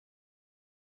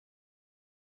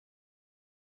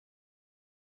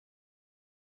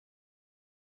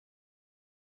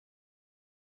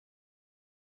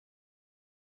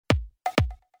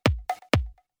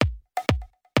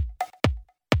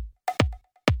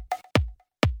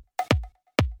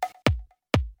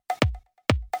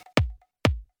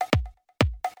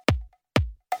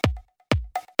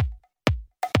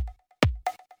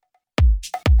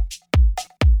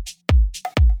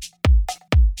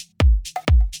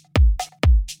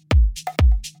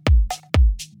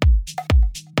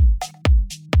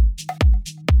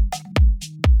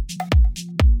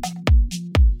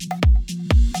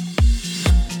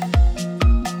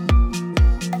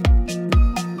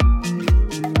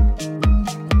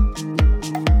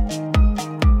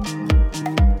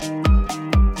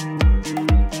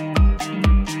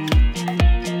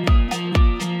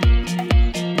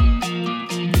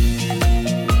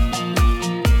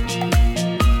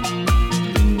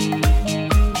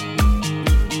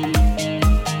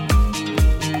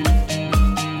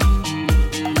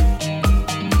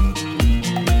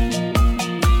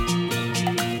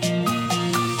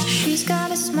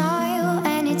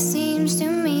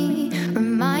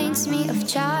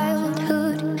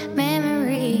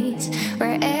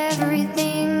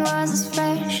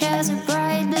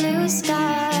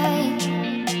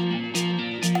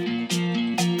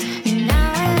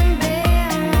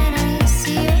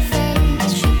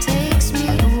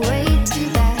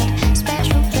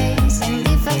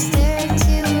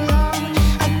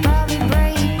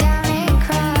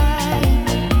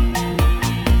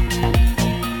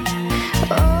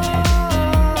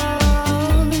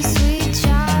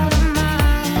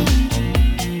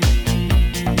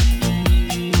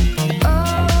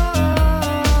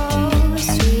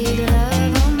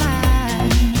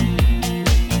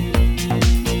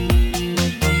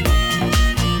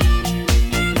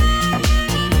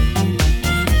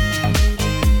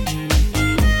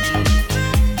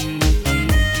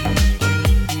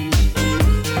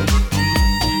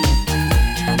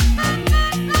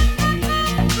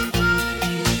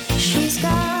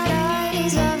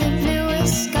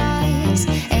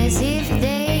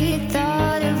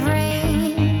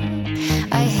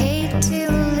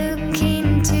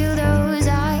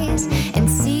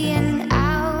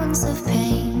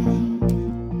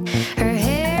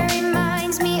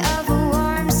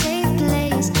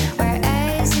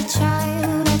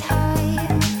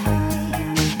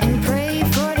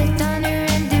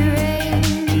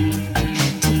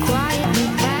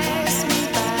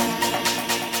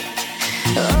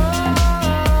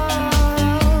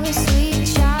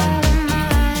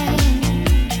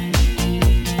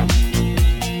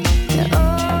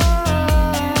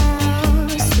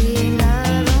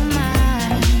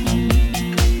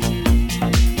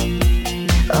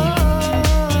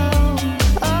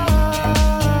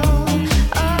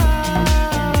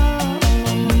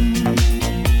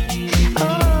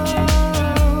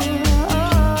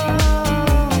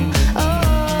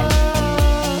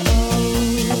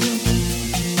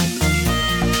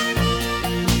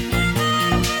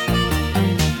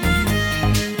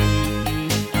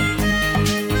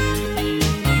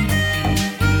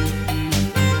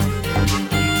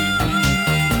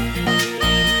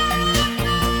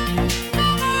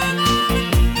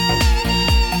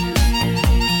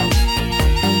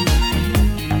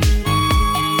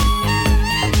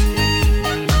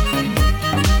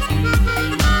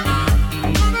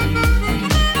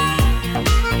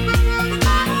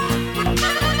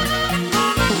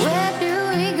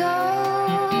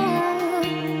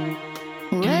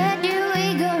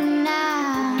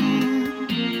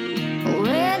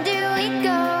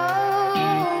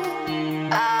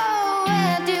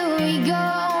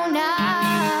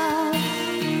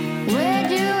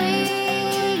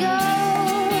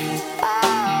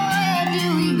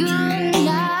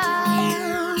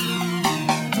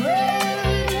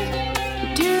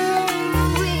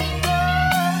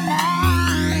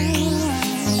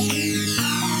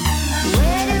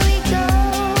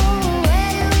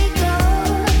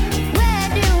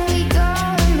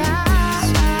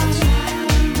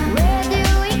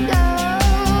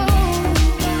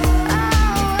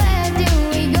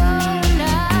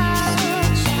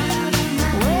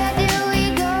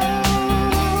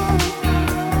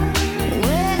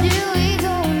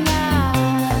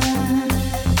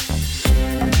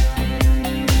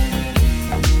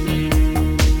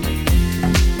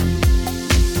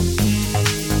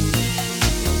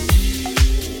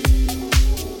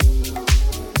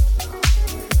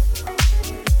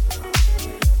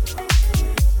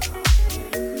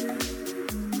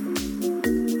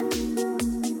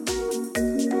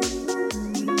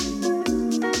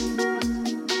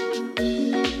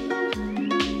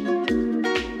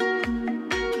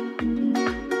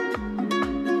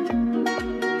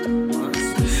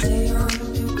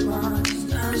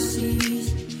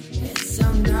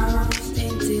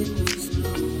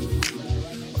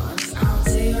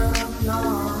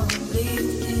long,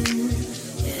 bleeding,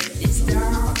 and it's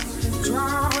dark,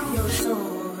 draw your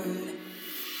sword.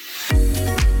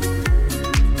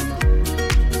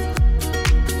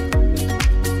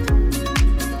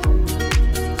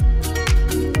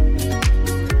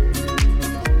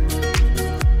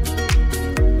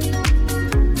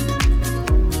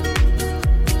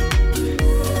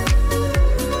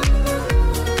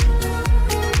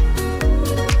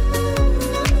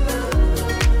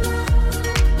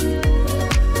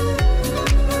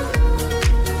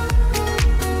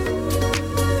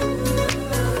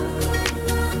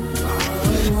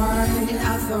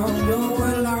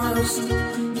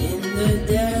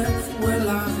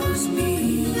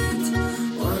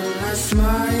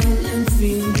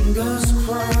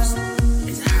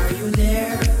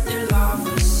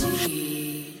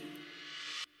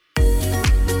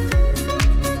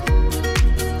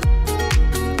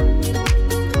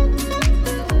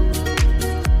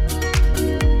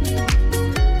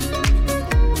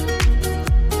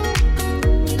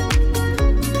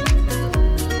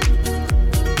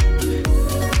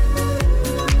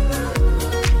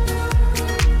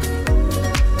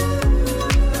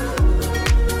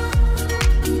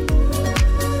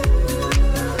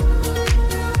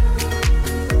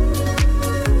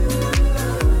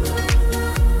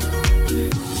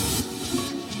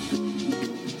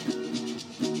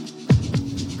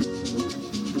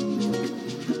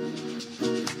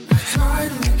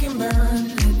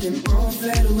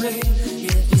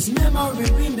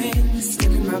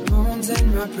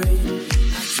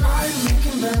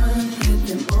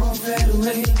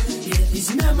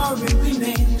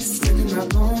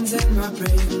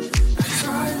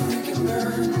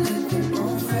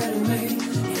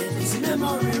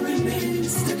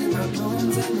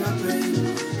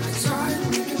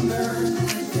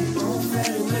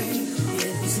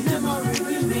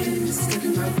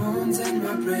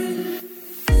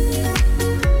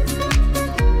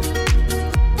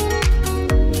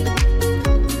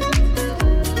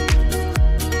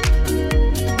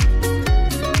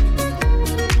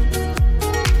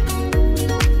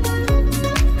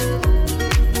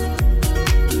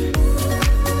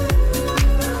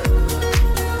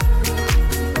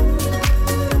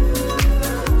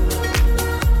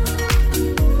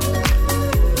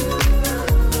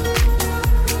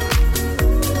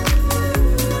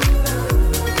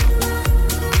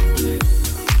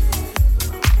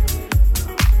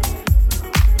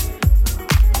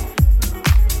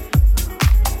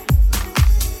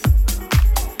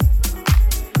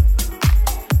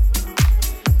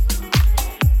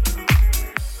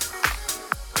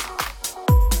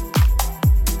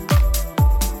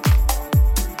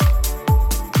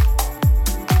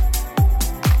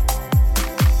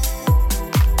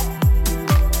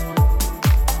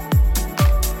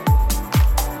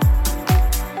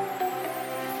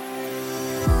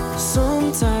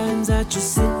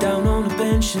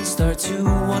 And start to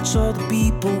watch all the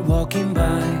people walking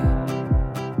by.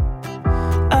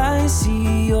 I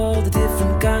see all the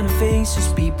different kind of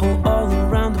faces, people all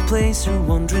around the place are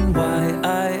wondering why.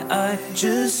 I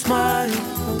just smile,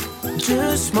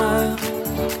 just smile,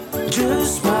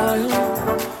 just smile,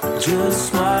 just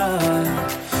smile,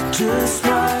 just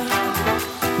smile,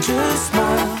 just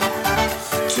smile,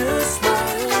 just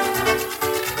smile.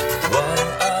 Why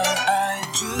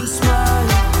I just smile.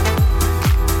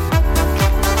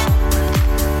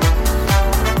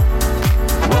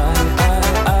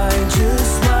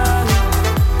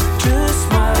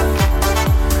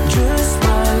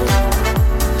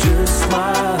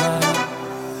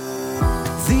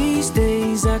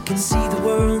 can see the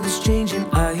world is changing.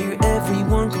 I hear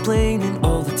everyone complaining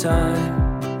all the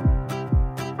time.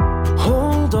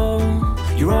 Hold on,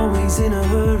 you're always in a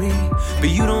hurry, but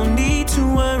you don't need to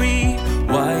worry.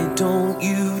 Why don't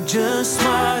you just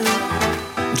smile?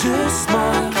 Just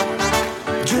smile.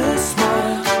 Just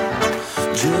smile.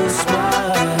 Just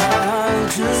smile.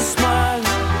 Just smile.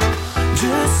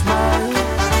 Just smile.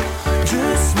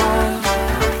 Just smile.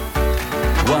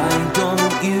 Why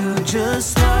don't you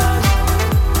just smile?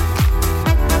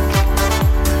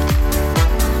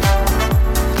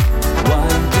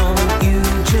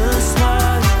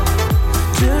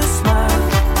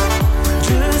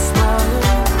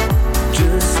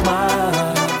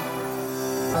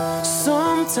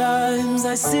 Sometimes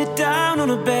I sit down on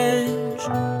a bench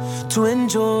to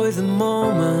enjoy the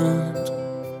moment,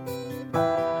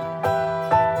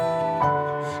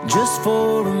 just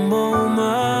for a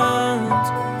moment.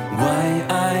 Why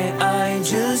I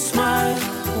just smile,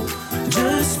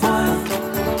 just smile,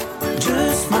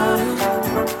 just smile,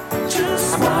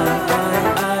 just smile.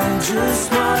 I just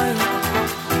smile,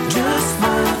 just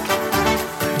smile,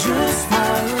 just smile.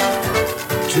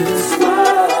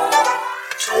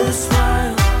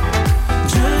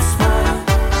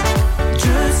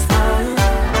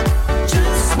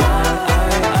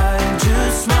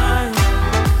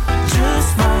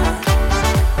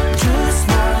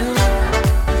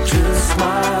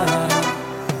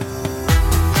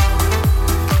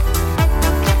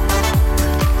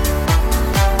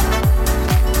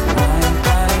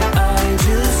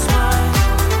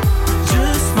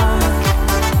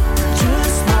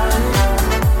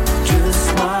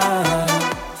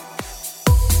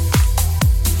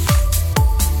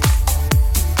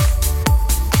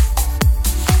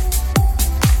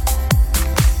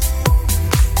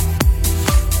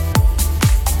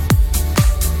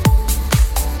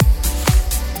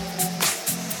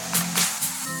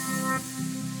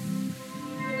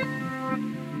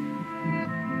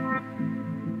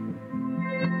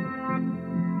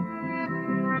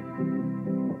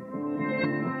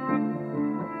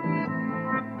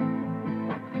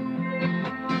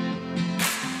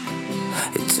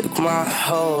 my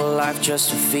whole life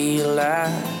just to feel that.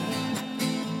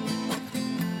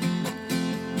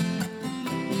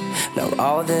 Now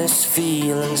all these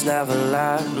feelings never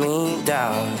let me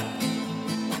down.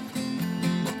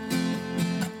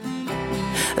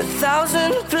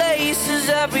 1,000 places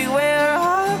everywhere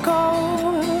I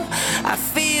go, I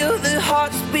feel the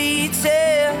hearts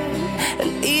beating,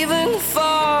 and even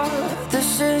far,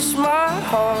 this is my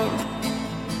home.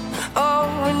 Oh,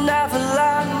 and never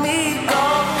let me go.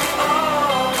 Oh,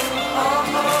 oh,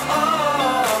 oh, oh, oh,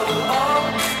 oh,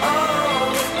 oh,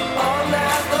 oh,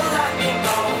 never let me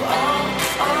go. Oh,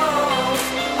 oh,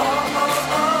 oh,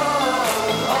 oh, oh,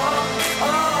 oh,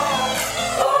 oh,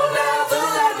 oh, never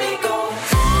let me go.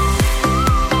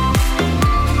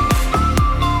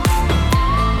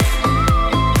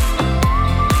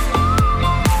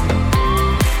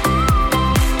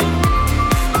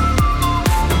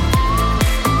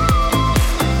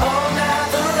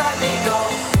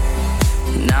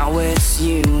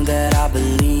 That I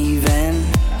believe in,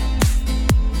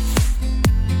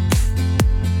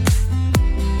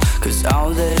 'cause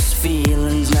all these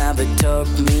feelings never took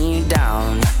me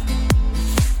down.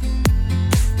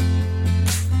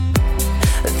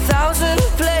 1,000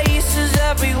 places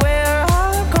everywhere I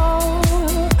go,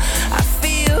 I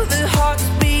feel the hearts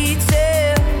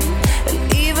beating, and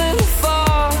even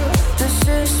far, this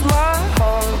is my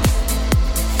home.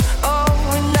 Oh,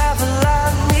 and never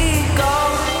let me go.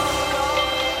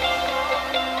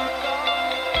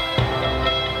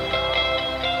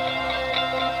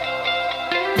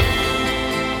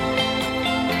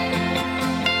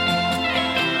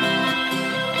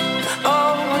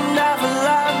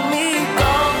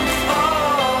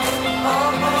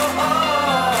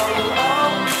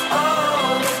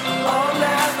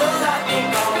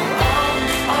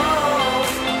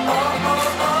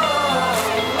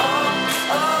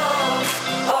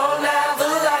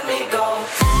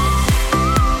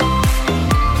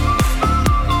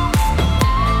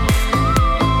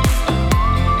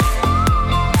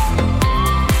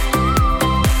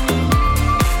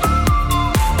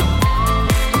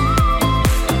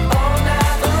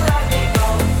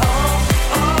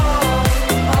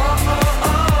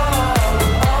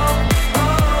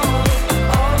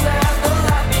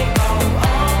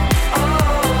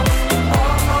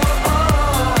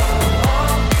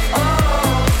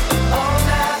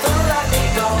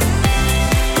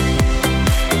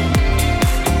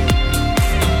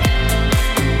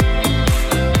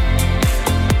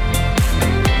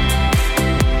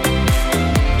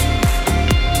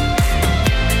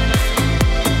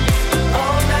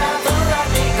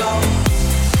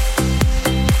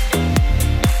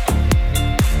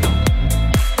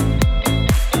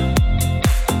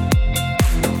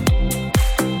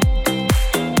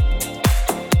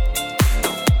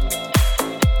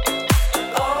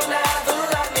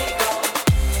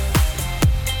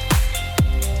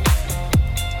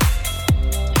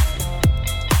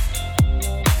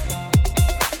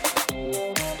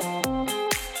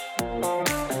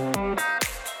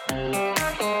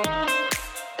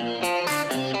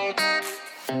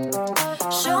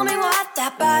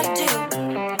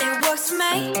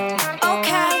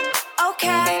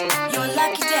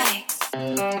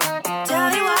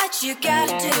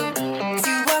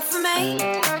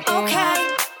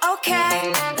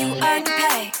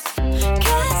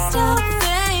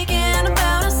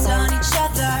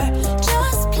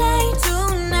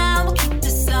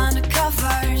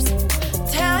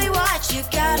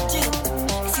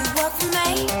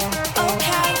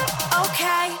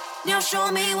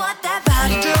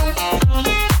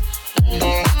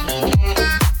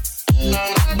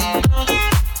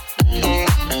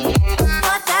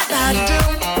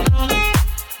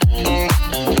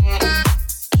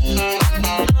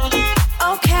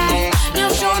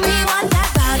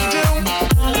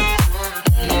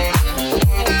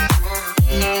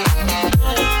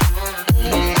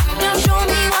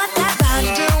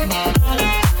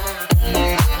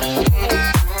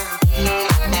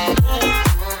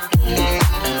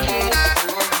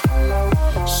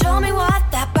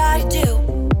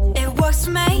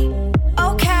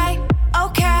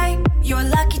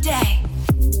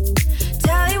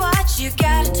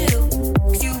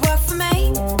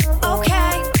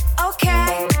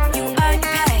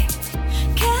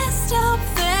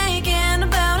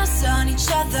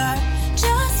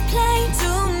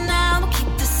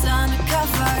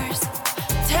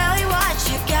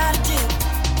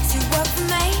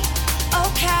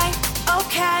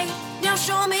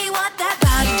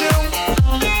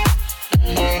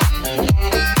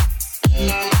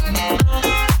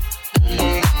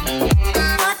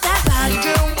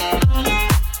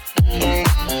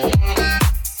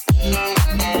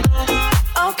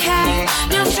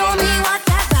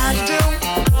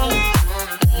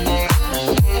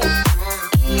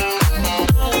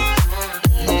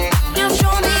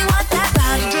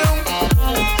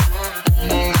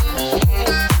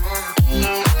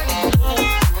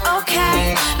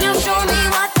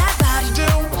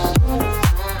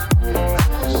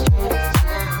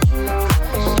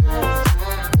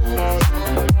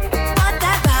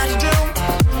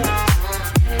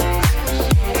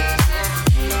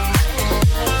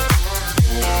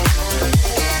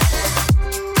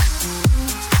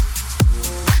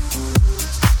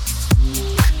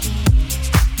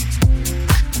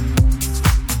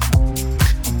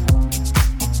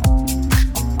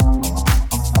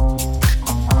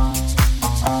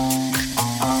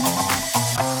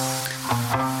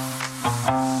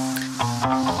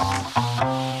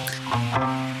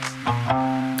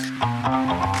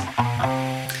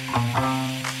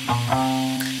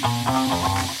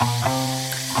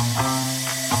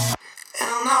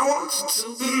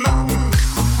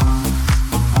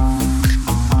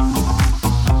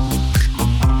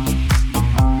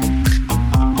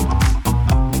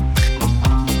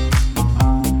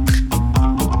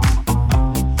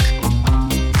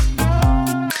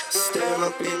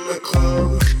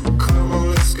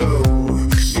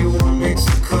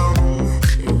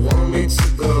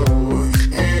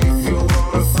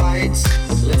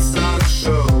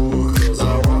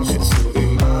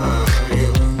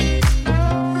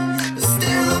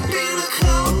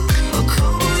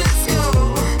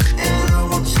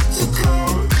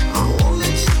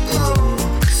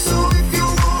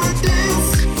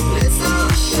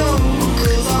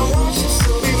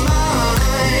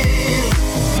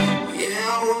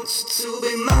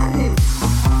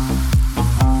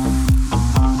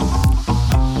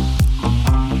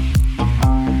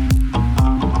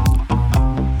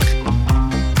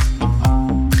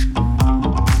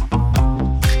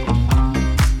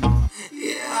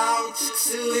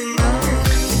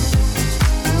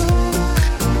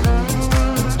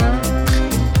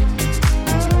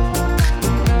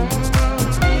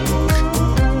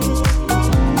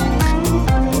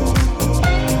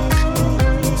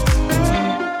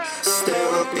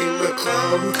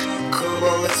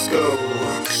 let's go.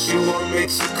 You want me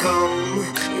to come,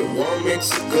 you want me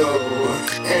to go.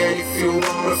 And if you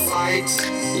wanna fight,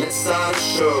 let's start a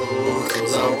show.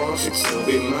 Cause I want you to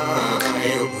be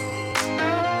mine.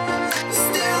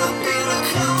 Stand up in a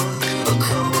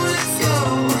come, let's go.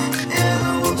 And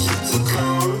I want you to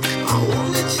come, I won't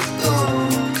let you go.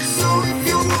 So if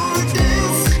you wanna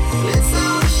dance, let's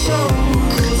start a show.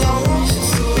 Cause I want you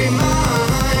to be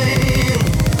mine.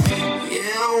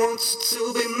 Yeah, I want you to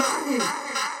be mine.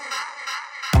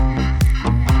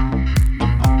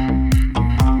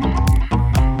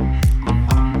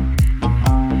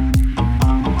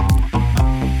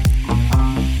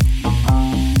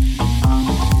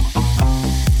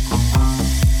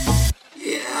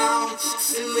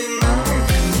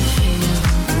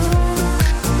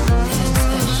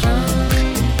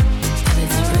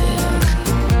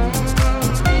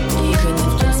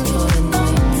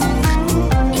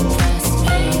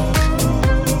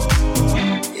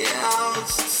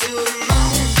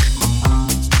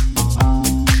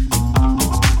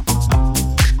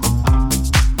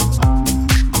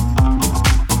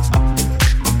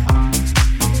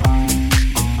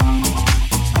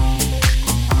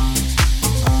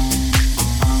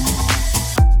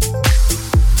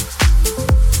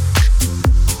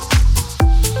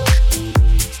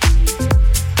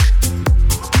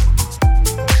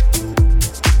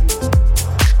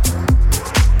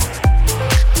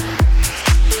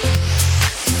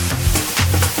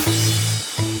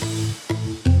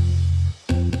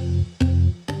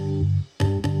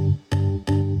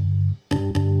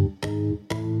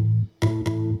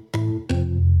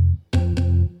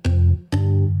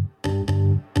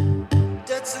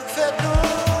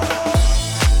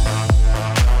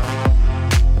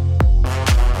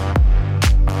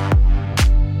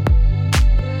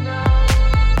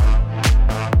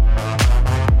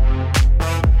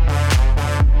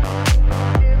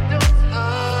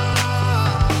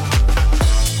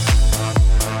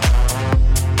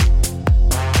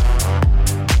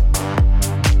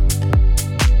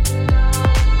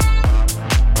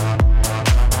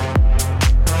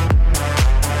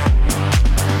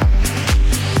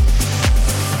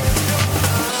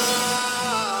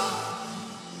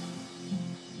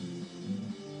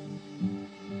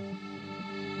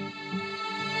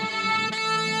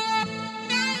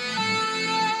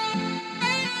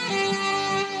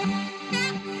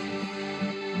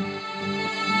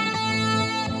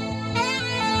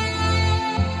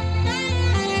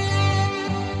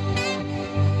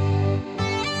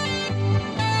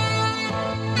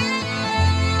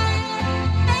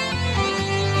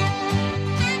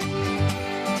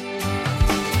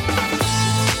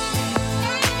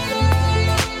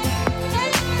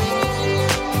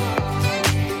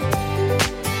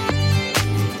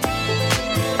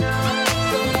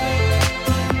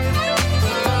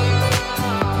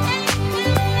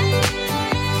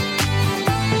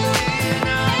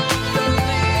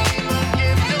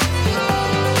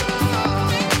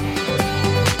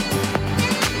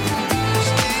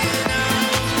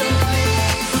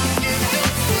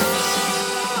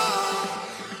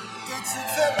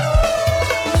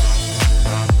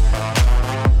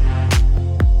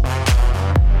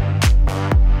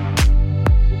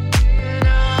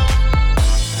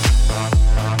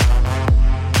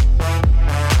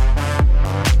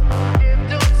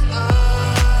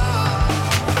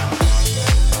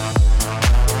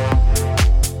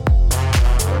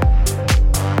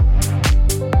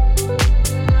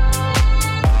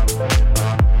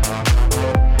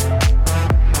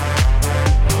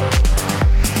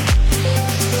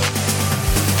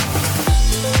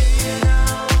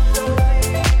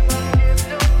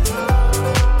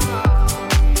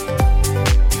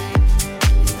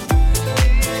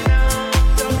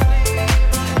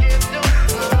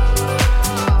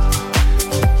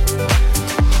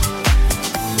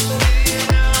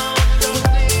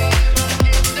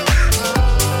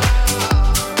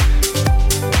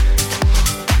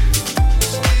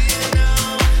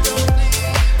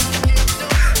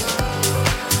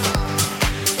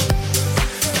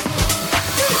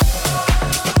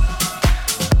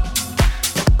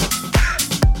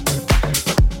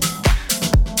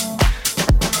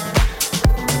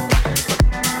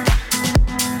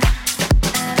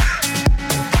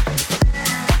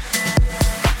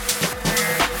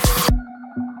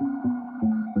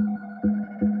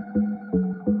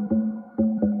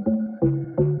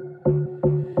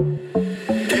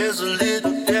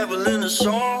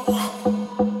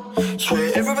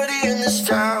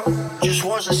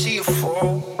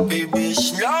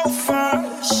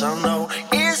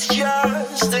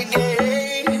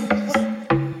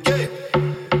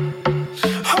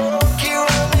 Hope you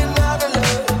running out of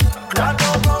love.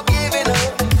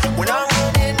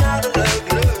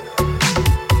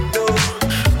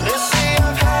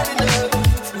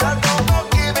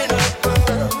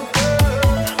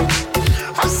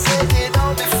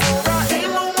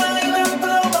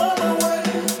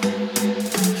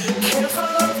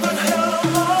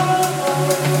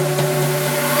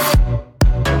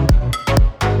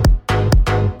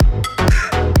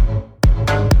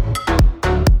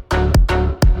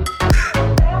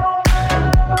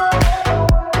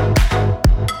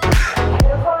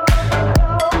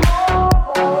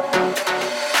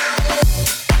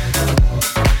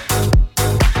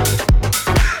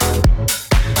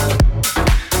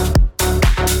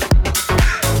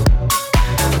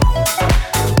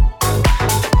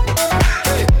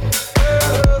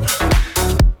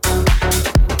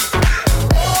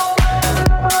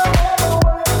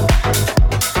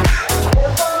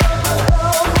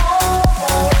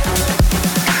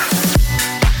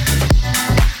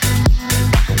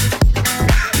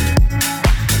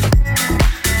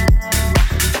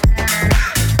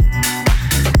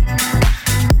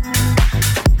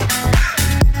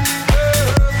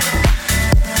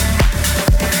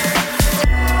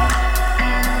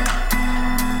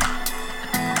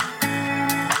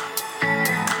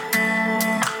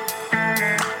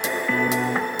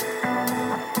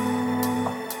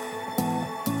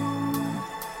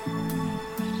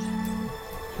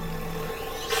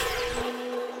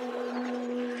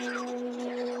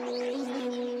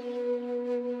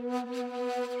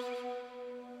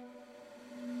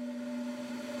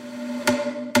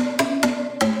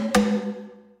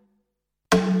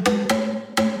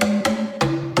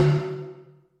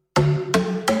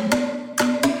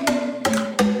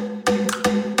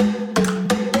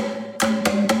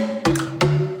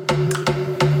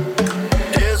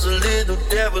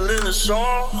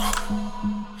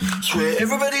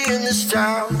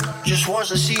 down, just wants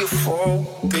to see you fall.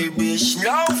 Baby, it's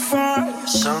no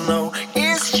fuss, I know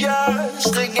it's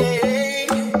just a game.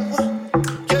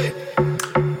 Yeah.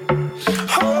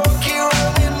 Oh, keep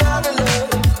running out of love,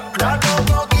 but I don't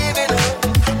go giving up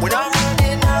when I'm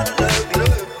running out of love.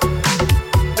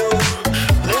 No,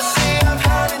 let's say I've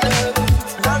had enough,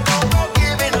 and I don't go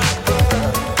giving up.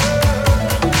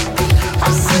 I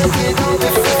said it all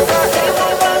before I ever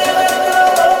running out of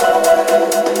love.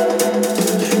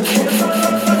 Can't find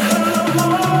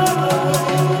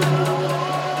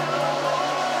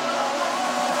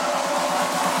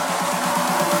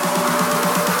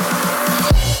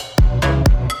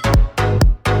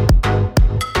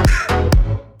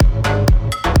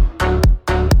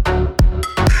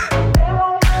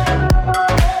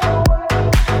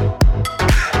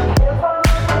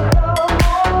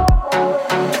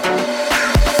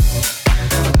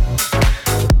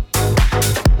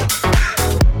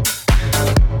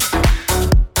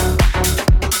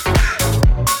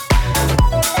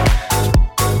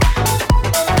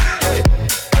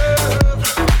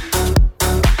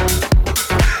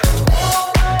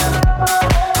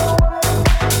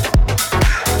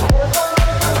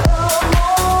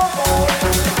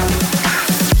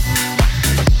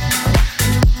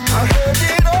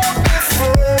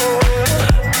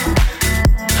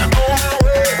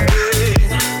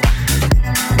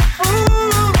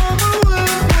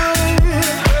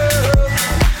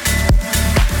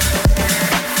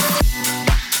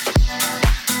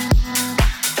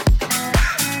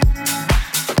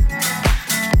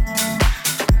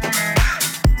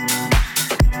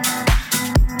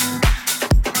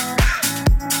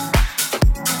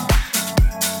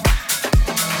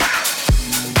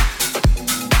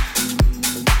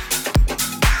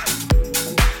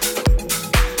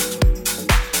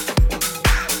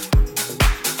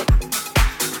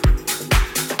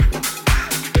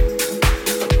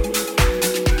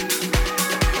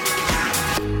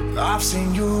I've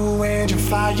seen you and your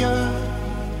fire,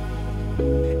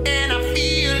 and I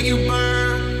feel you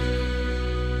burn.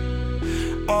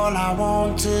 All I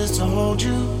want is to hold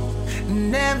you,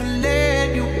 never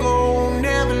let you go,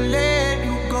 never let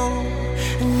you go.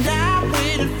 And I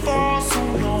waited for so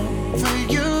long for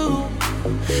you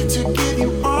to give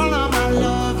you all of my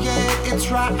love, yeah, it's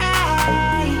right.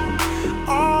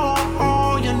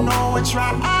 Oh, you know it's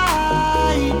right.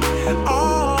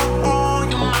 Oh,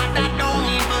 you might not know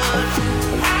me, but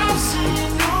I've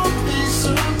seen your face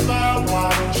about. Why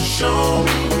don't you show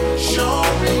me, show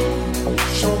me,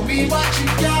 show me what you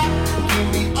got? Give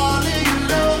me all of your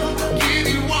love, give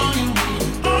you all you need.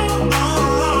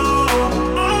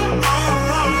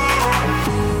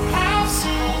 I've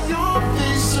seen your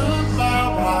face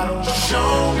about. Why don't you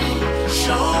show me,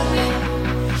 show me,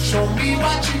 show me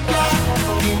what you got?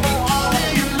 Give me all of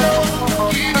your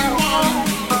love, give you all you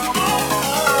need.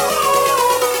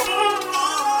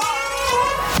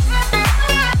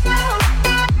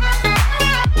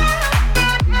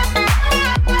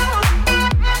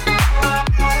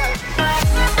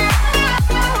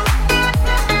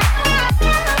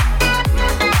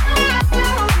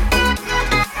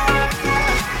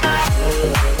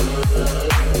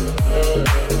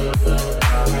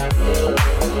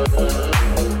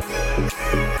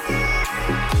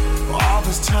 All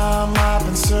this time I've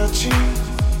been searching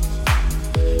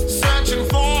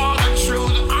for the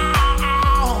truth.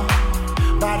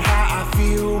 About how I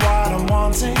feel, what I'm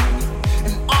wanting,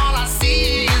 and all I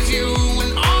see is you,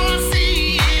 and all I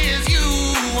see is you.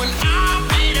 And I've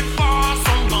waited for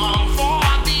so long for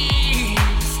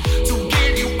this, to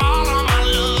give you all of my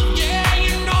love. Yeah,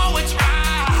 you know it's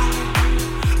right.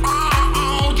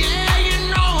 Oh, yeah, you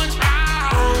know it's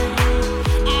right.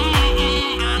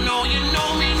 I know you know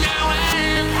me now,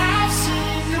 and I've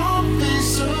seen your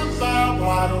face about.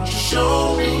 Why don't you show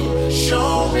me,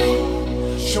 show me,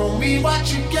 show me what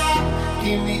you got?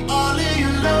 Give me all of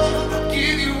your love,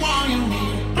 give you all you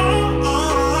need.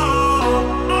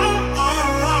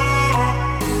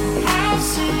 I've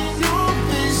seen your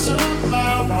face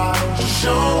about. Why don't you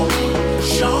show me,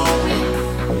 show me,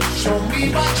 show me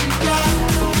what you got?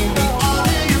 Give me all of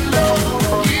your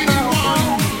love, give you all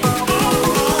you need.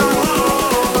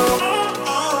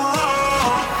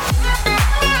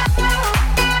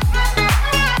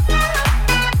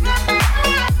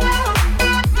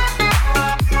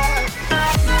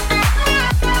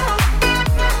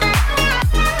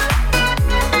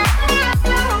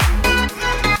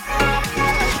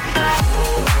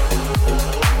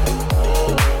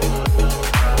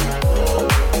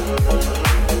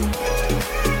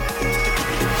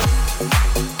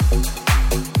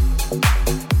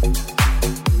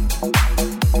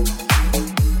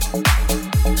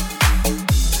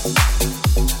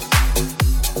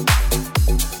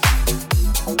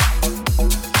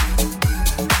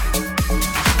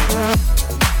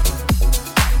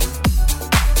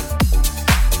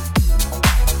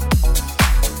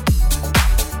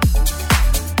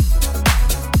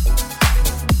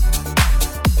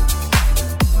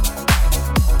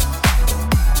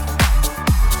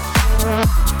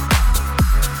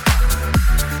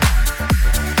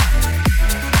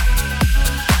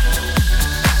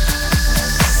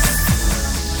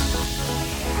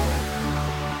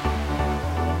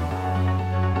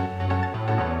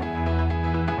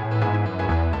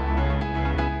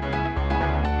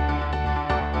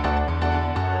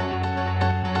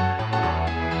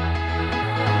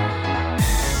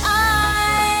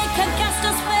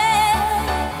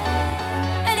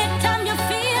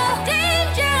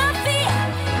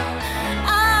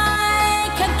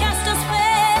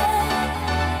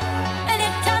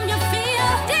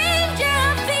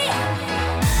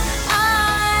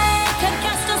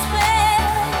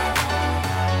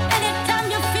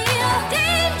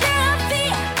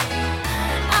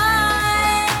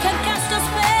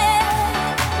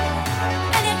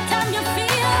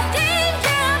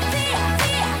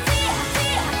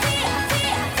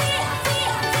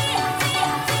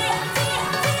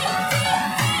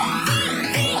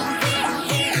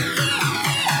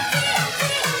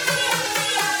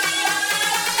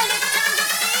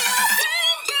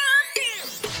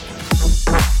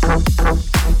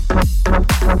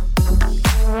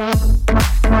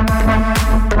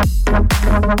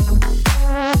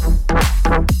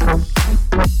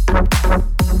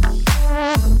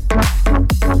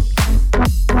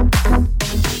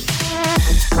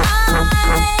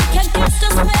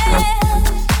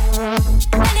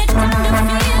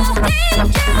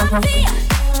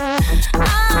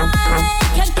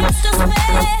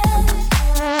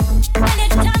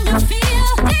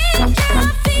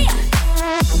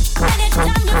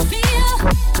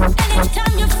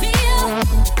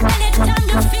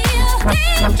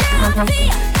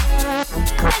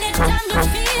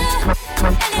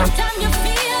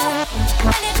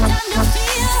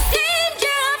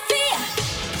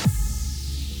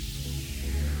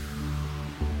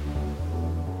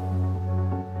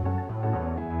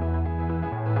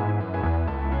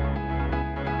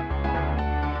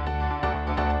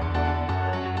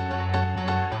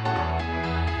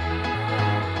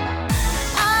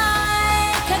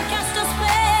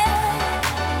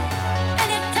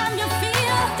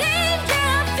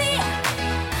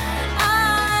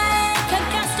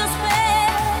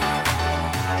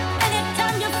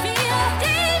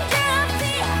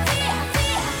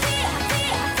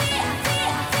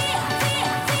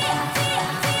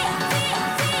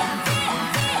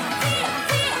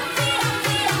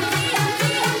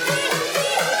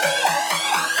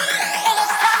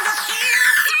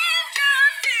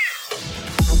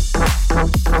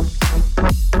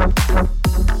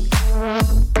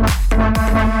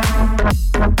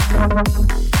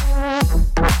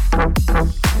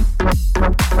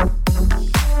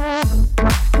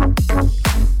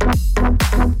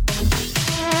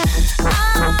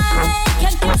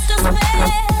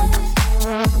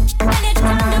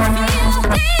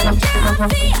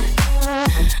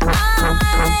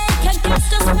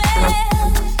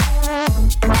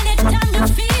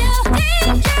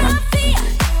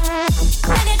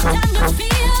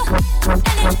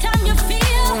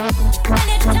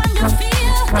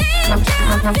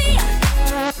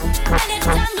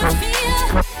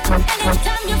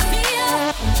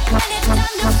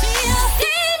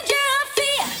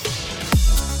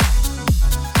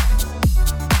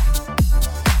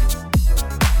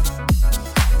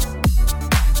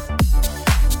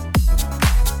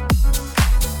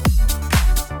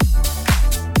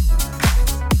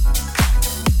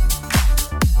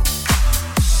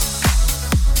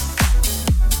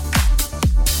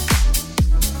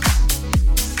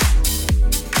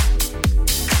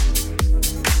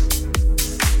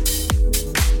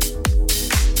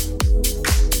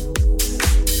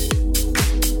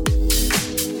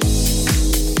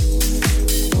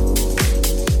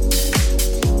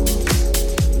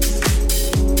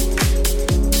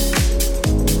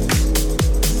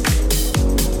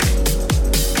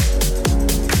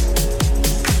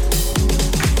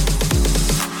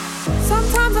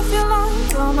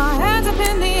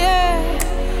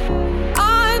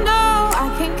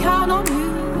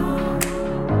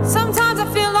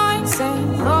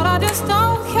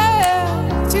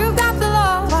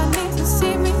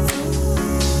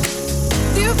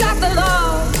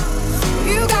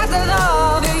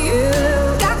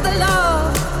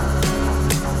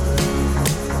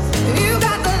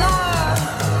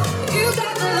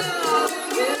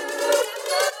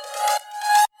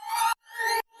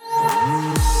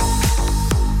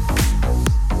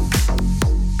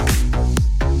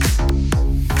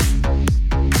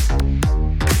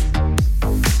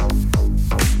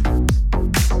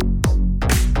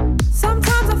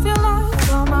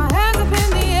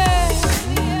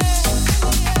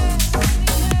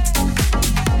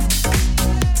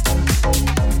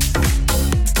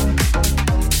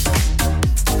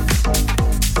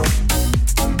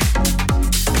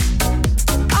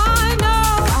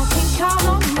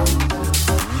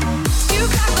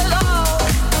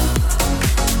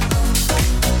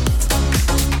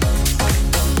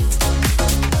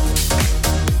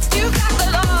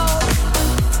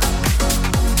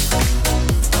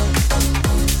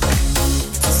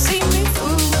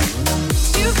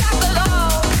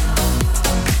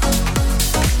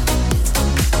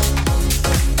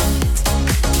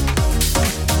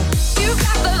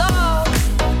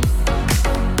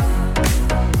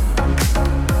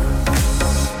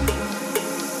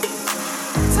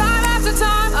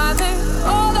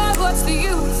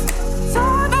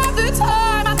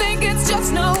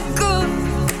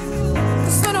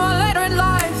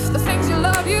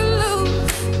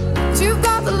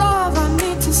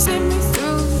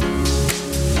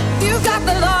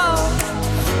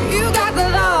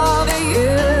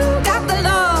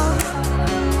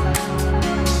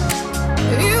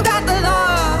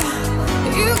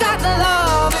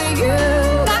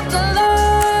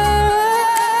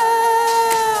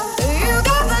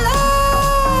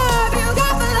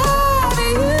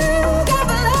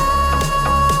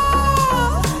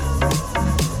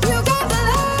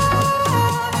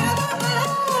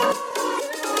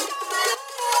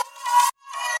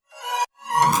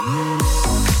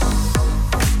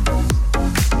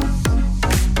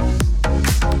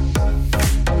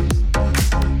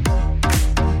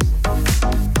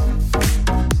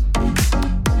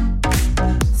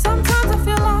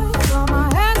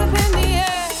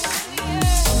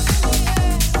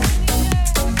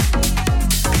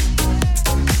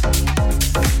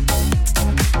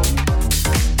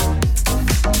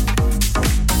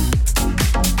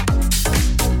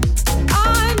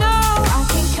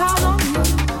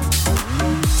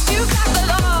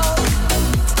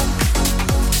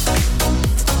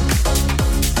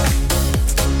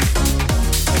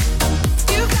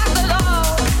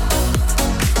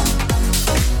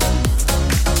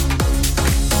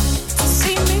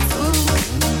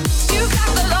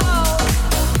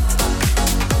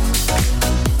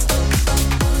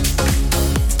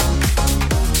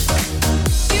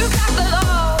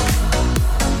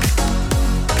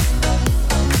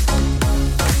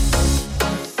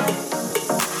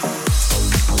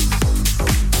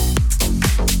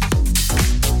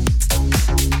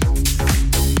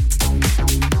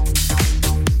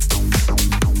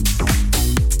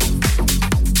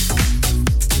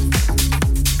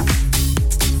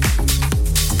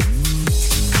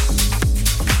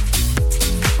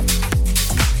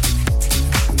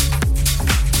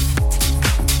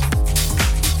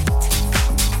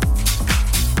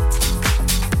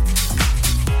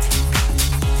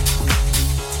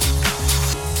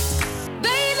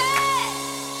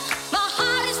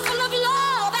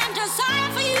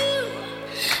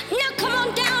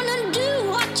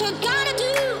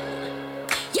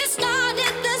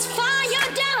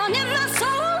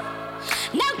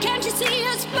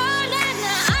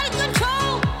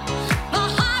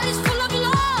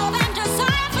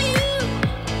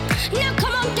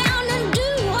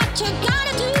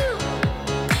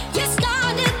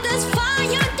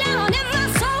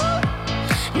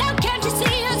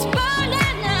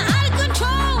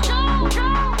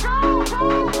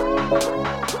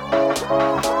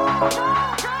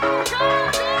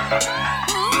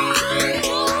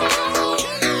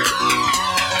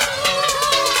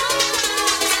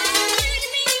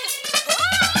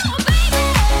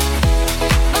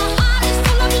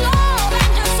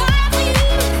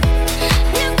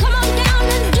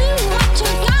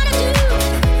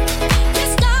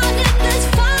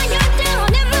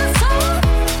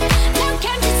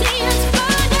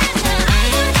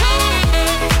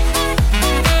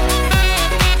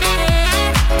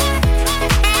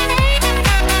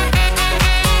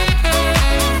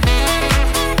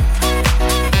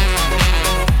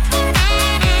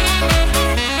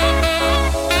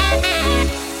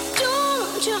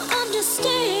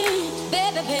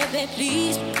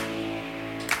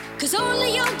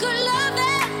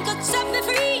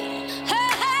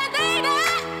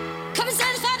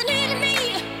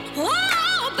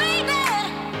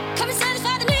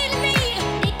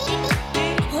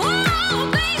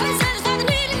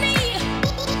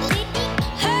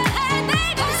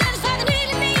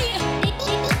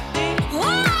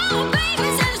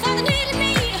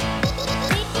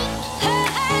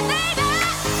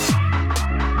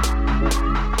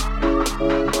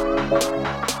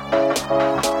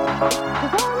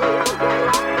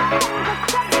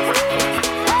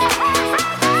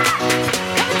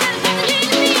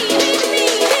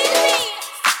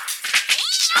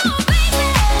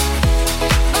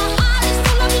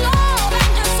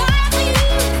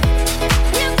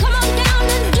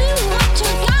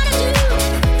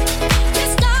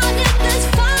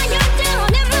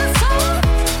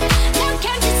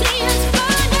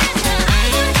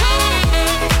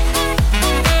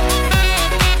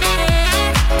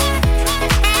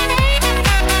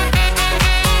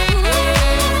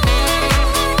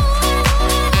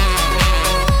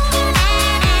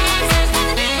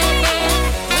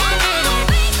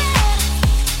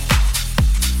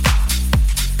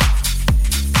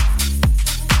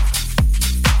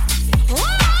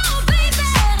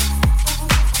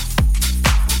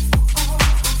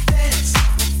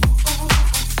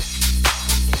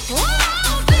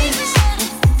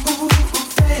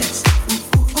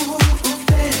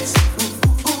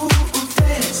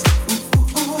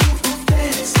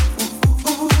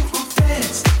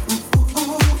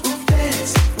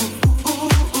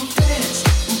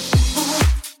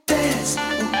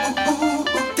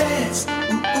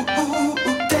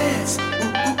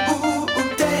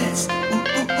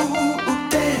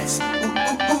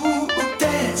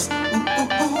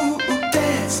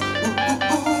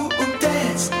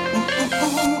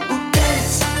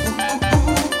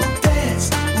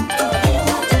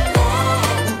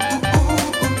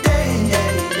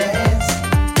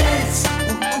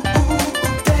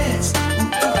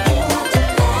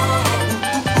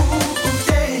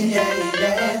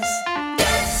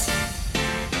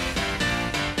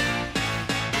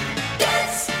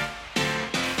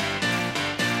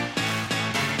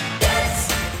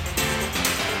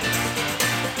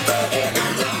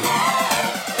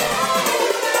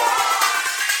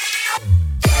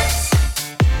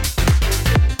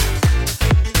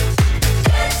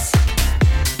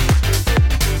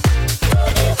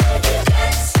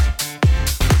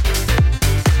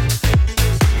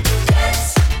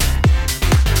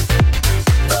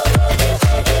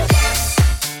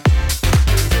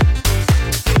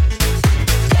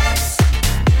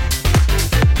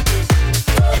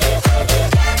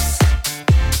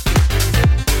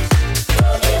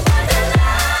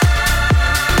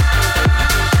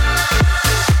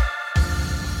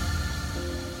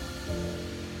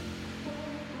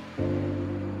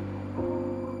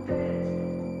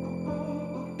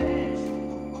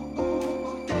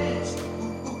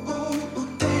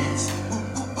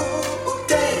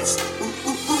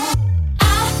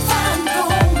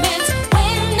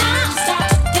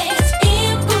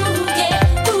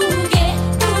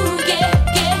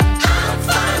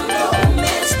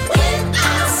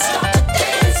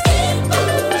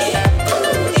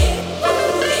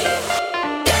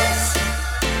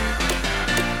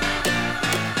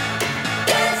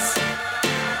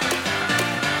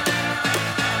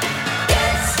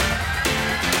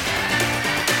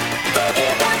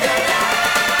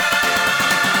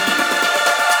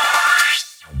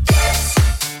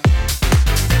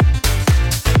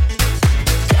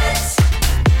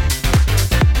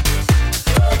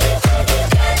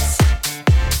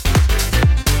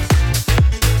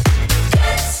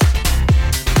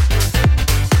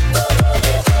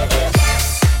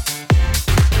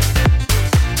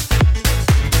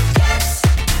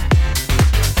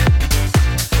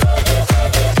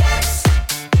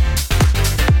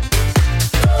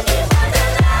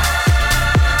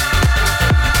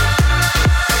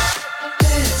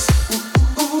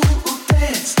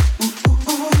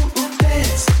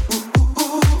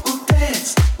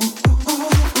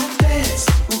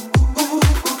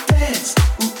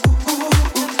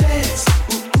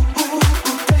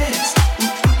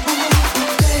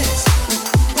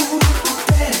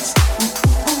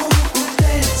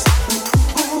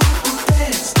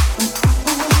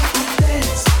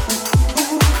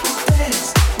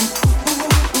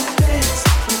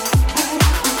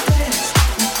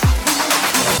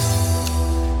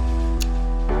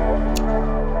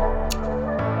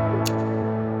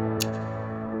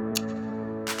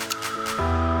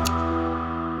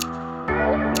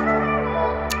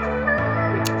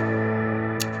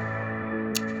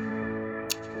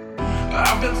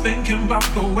 I've been thinking about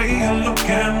the way you look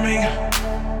at me.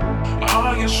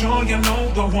 Are you sure you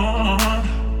know the one?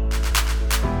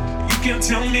 You can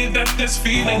tell me that this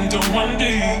feeling don't run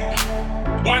deep.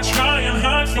 Why try and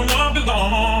hide from what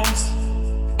belongs?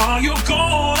 Are you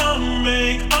gonna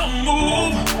make a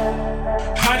move?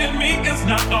 Hiding me is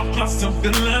not a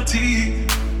possibility.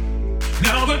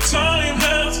 Now the time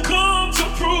has come to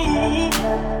prove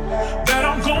that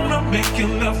I'm gonna make you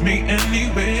love me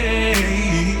anyway.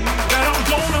 That I'm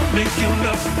gonna make you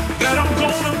love. That I'm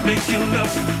gonna make you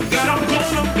love. That I'm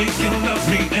gonna make you love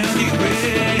me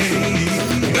anyway.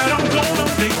 That I'm gonna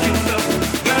make you love.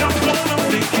 That I'm gonna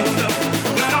make you love.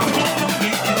 That I'm gonna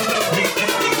make you love me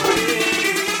anyway.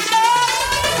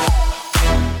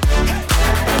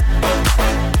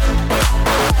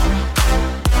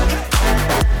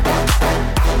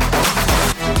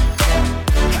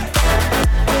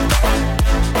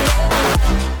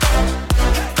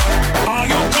 Are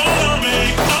you gonna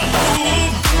make a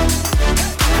move?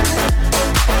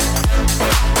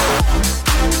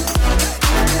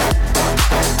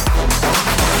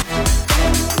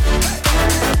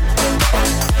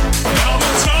 Now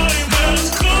the time has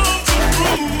come to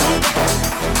prove.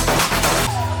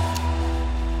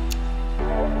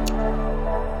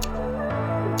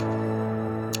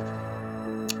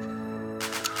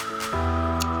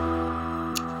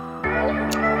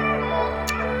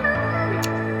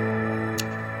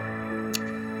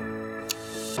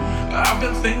 I've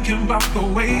been thinking about the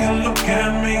way you look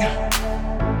at me.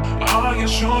 Are you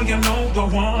sure you know the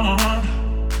one?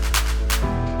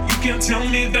 You can tell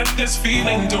me that this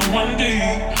feeling don't run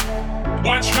deep.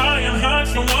 Why try and hide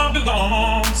from what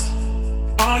belongs?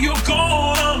 Are you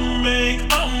gonna make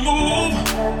a move?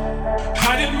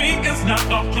 Hiding me is not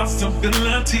a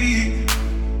possibility.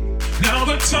 Now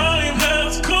the time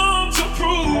has come to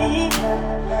prove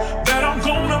that I'm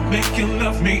gonna make you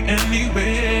love me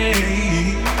anyway.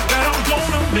 That I'm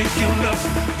gonna make you love.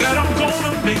 That I'm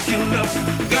gonna make you love.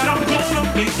 That I'm gonna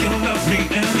make you love me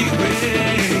anyway.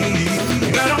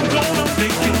 That I'm gonna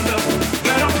make you love.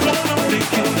 That I'm gonna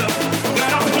make you love.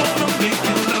 That I'm gonna make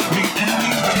you love me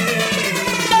anyway.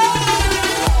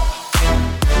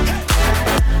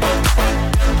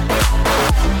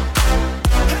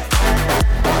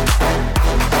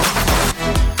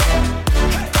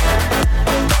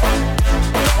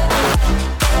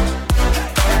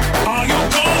 Are you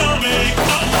gonna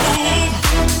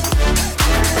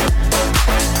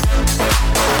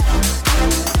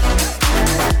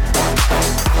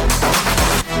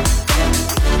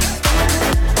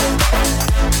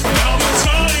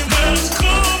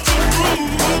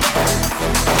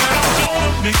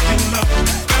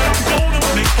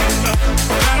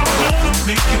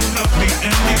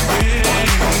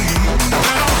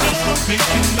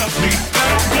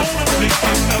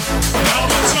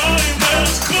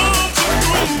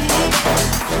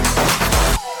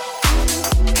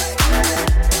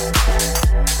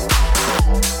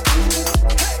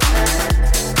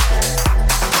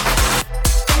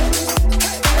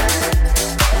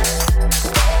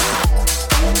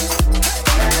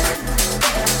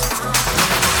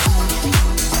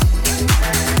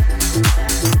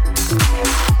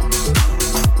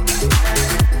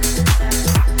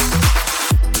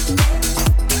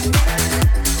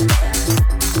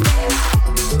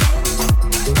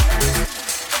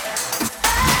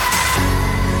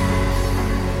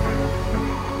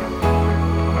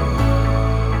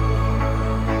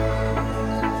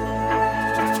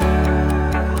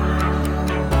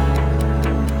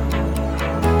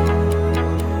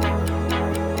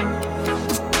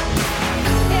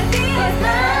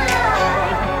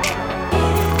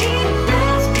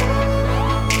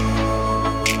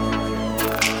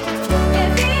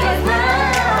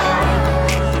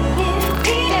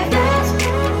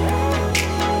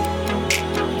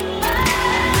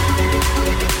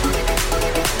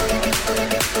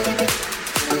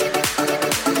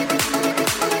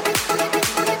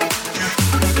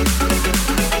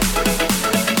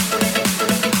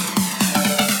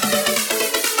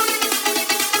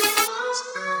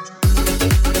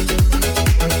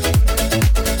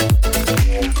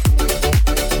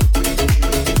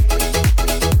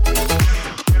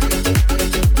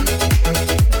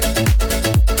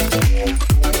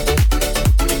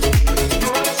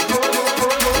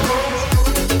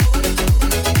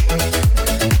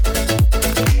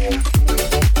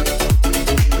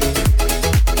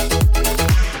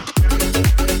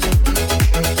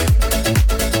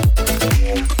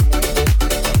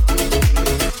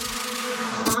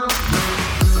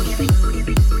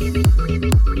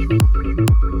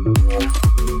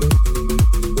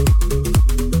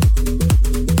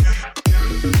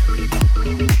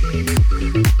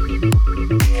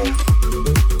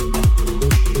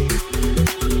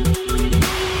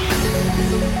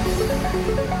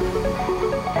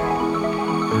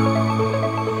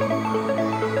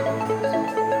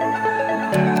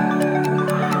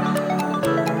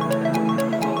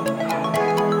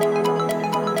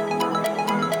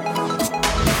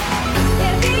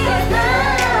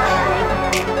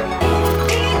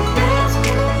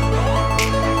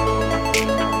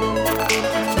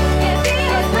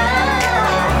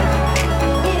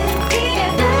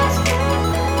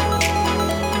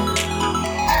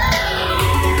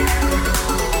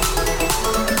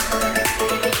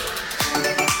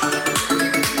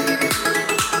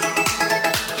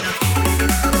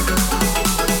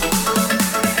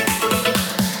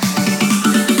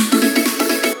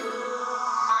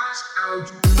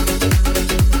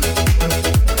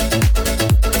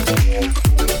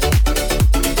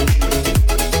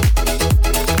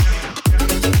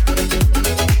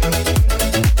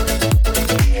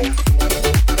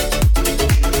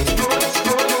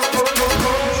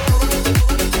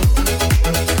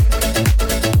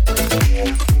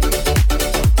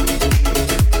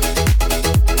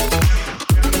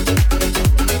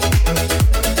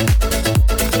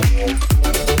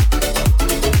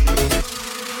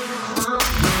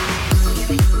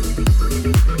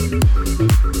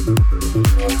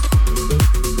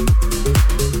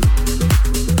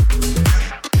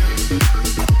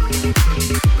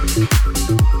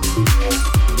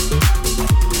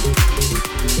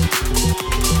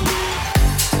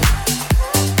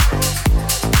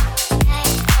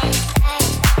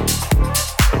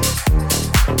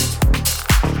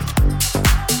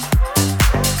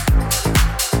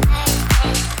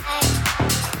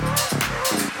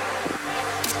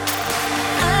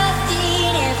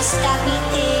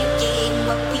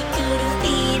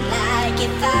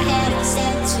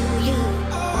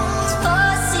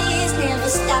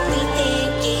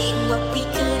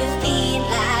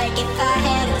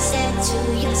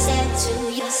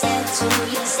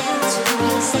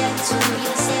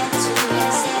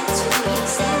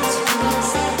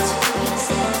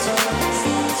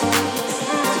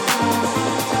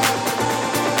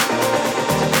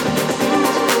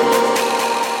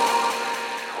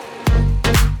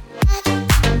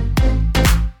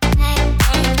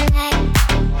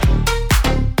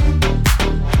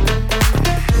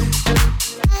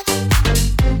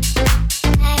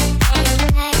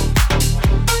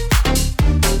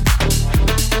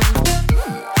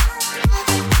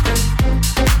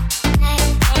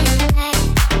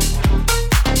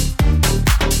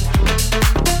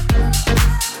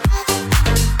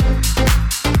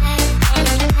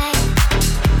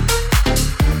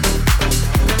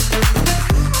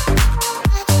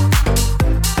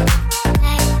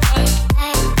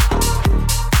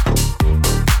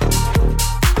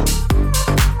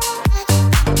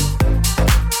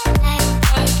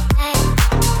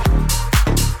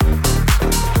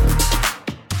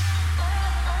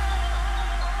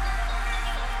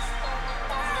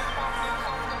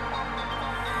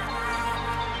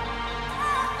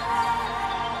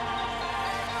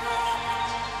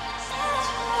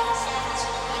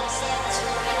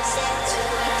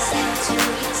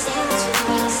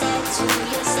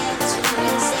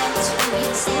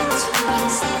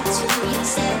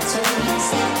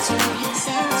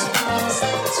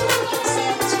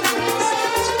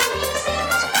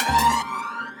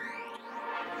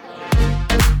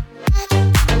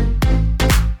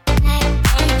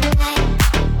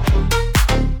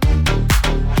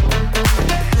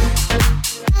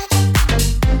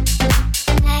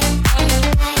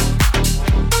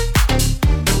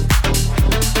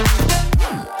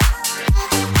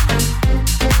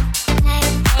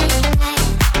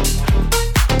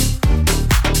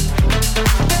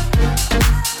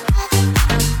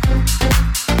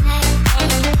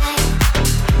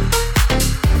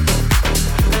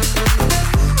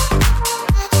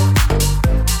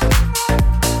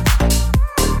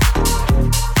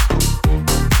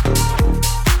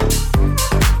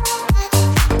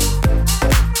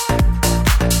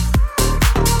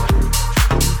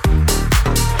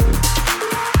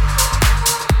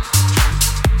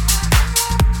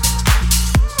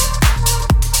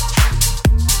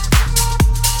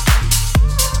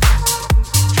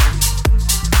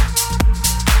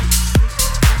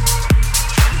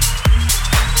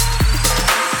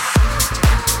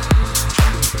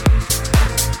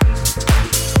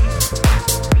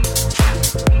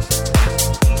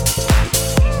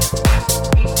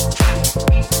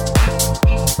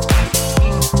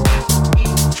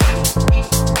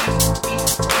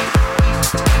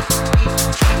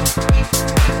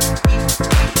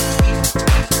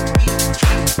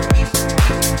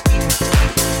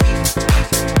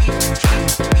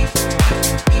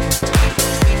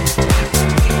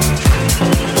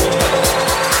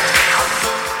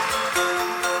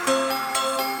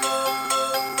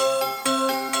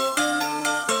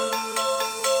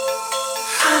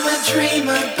I'm a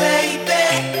dreamer, baby.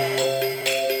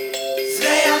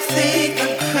 Say I think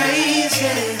I'm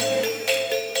crazy.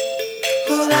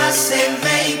 Well, I say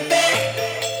maybe,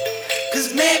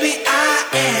 'cause maybe I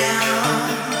am.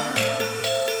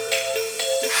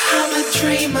 I'm a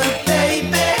dreamer,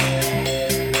 baby.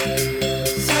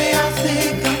 Say I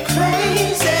think I'm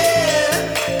crazy.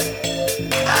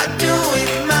 I do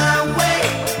it my way.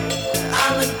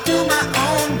 I'ma do my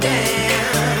own dance.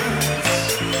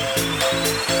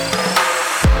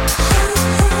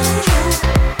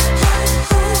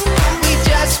 We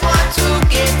just want to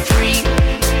get free.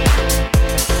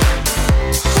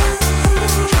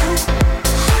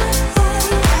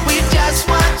 We just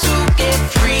want to get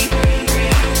free.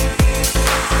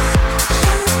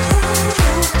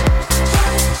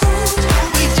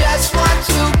 We just want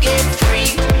to get free.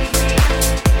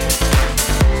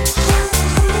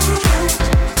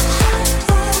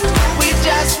 We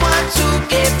just want to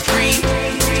get free.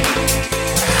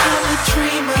 I'm a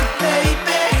dreamer,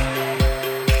 baby.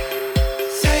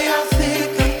 Say I think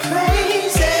I'm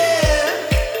crazy.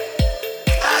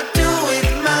 I do it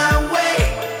my way.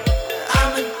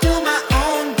 I'ma do my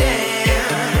own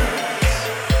dance.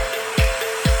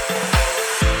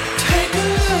 Take a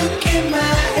look in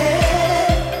my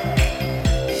head.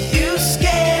 You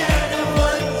scared of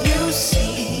what you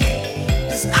see?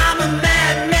 'Cause I'm a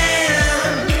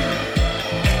madman.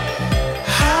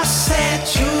 I'll set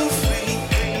you free.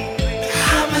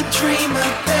 I'm a dreamer,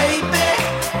 baby.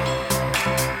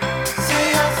 Say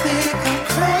I think I'm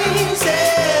crazy.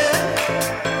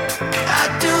 I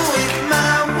do it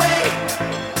my way.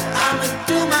 I'ma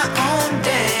do my own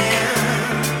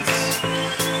dance.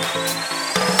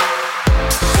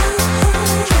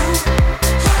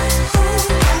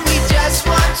 We just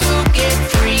want to get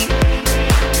free.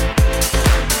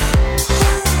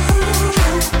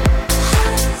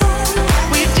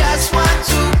 We just want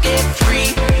to get free.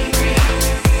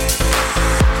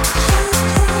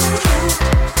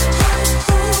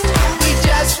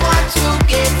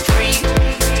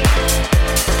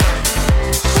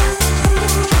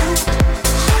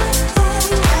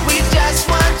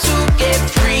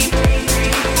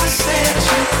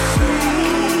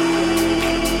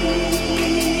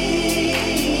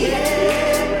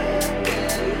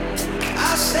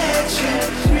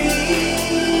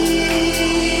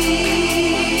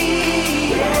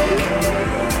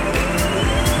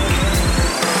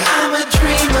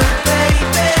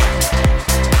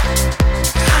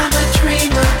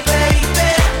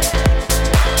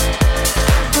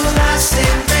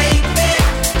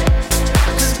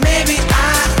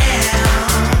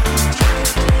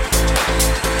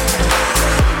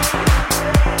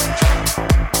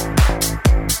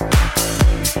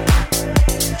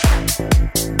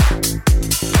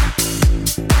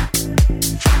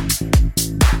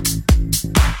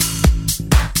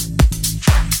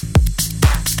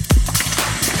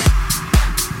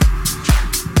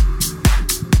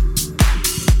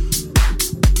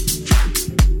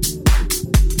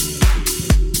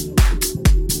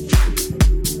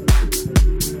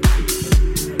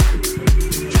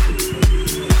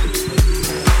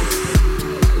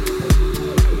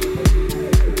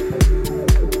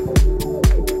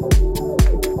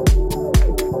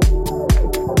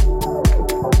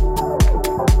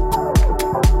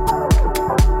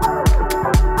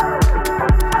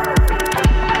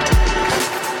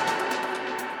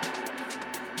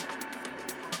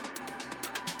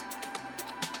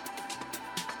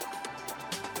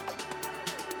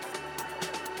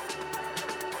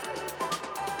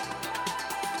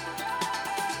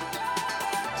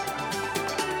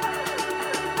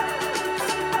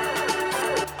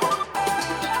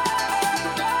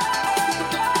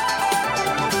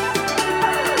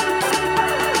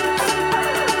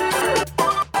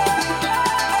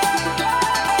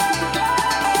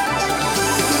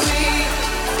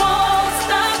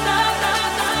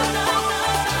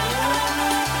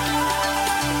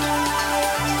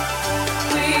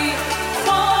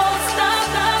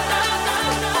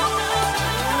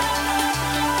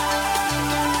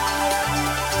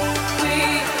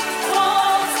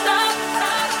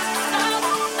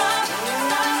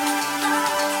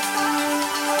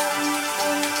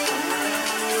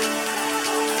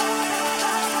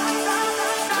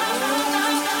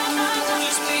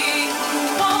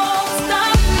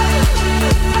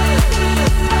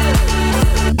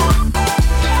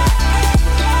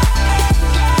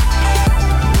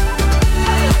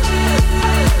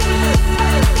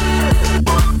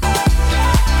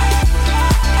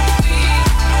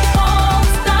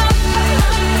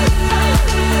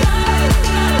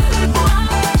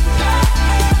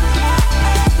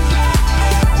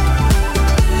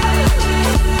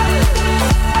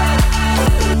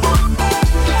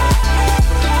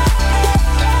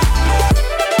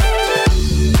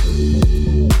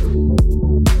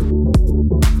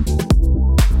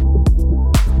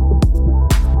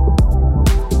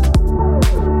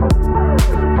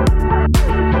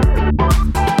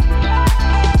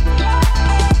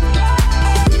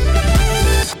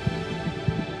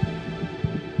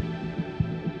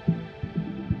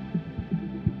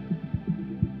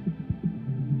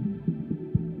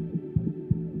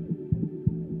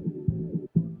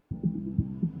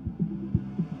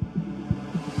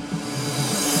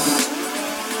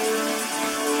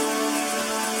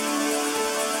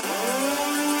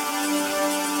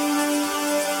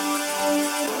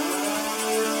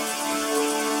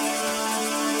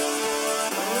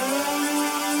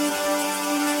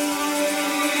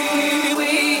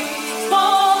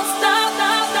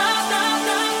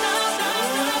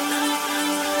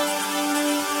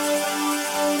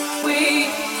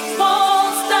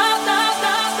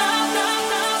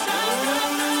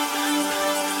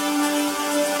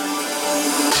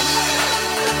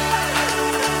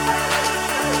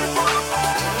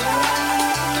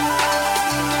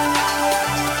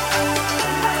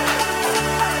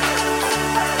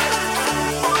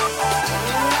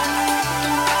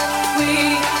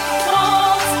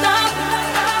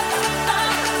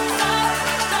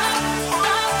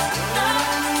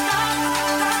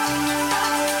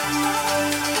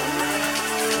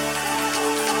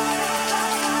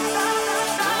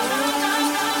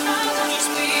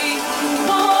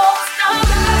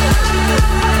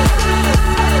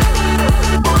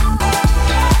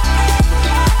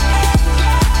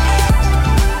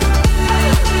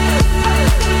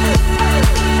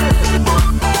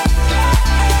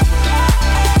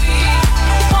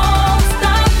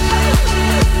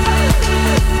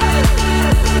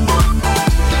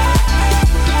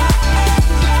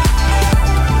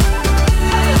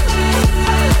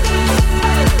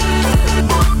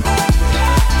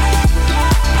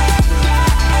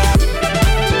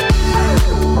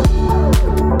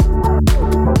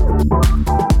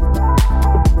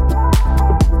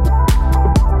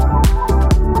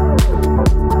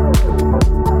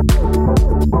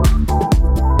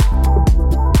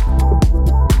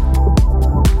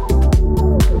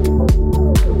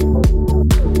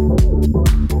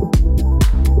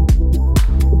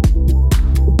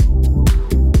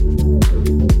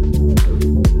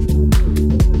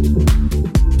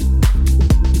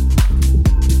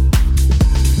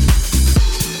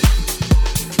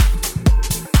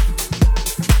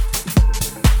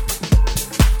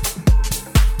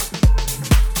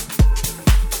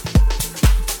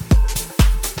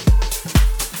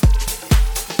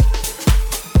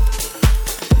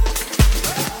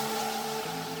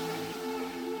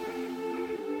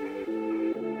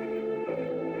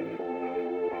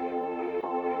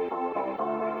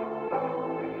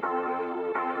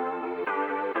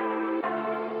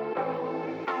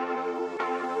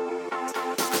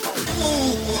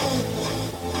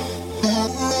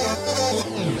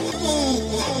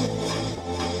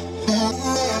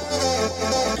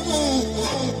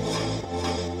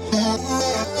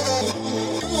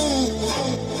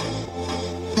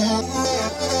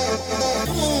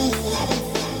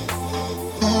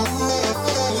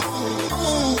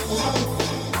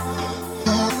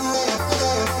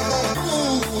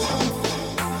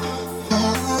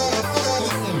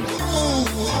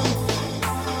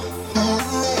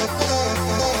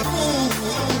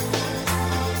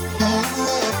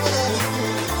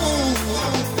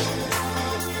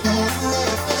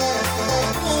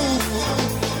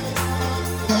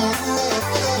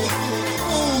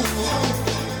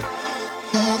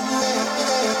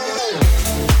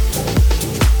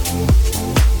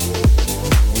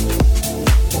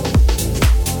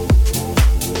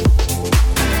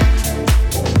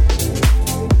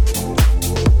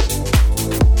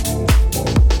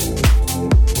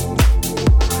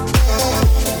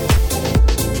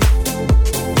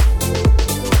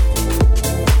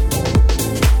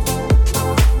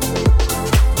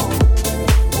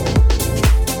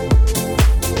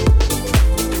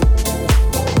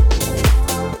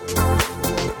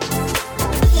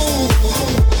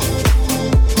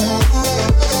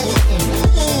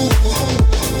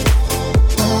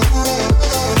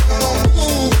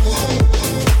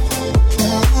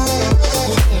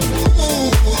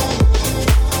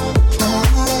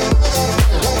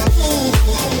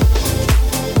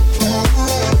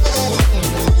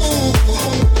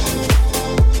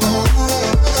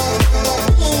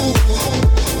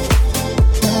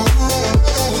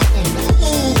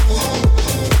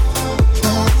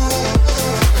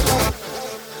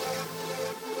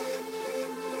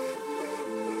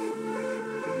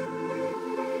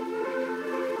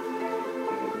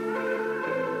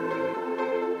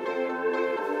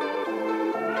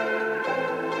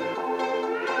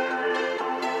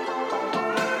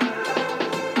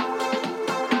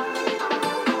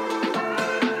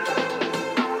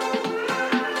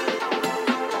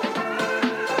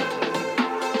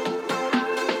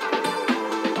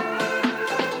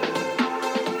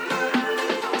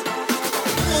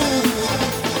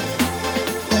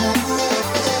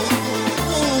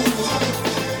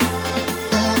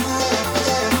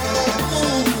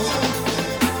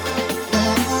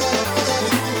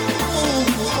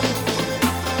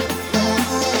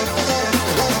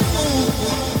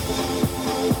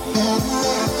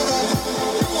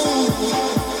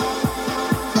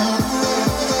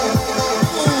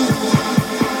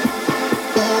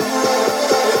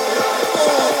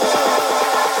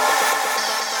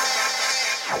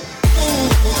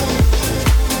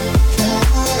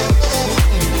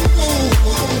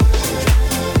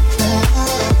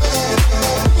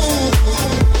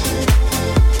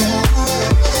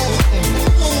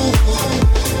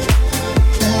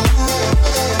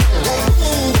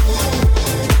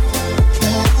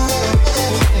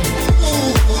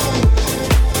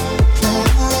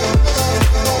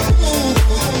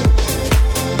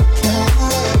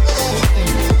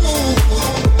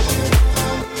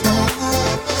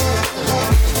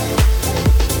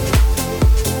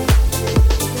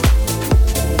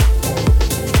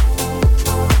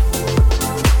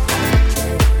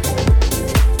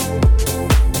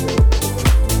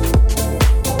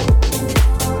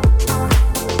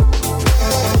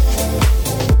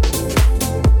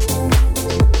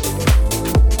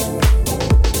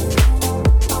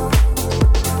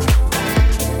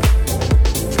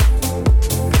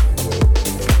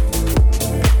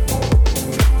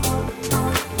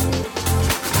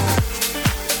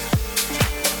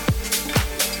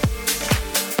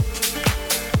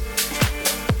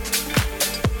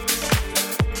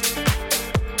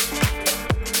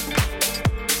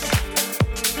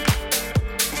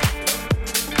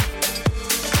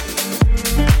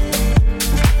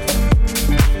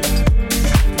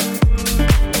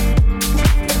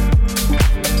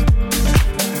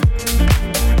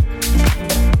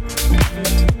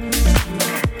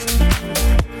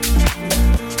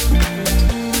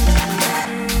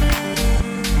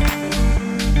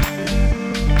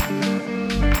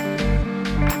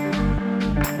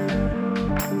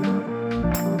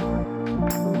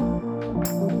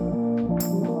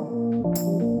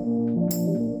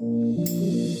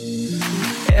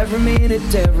 every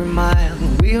minute, every mile.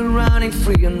 We're running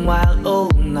free and wild all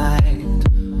night.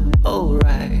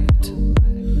 Alright.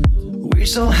 We're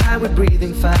so high, we're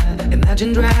breathing fire.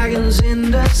 Imagine dragons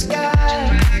in the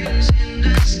sky.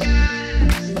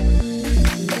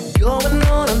 Going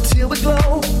on until we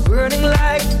glow, burning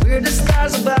like we're the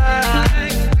stars above.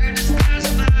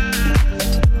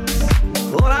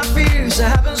 All our fears are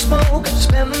having smoke.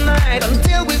 Spend the night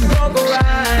until we broke a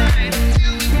ride.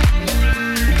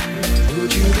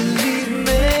 Would you believe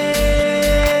me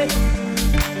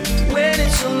when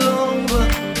it's all over?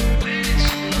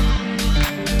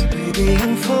 Baby,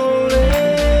 I'm falling,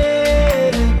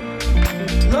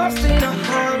 lost in a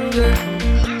hunger.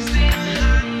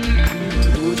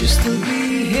 Would you still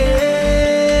be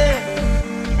here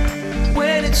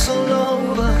when it's all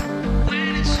over?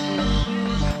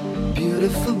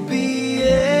 Beautiful being,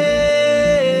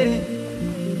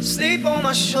 sleep on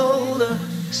my shoulder.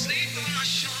 Sleep on my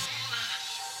shoulder.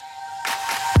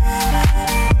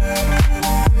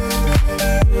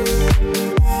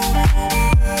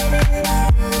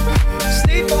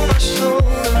 Sleep on my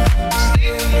shoulder.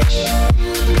 Sleep on my shoulder.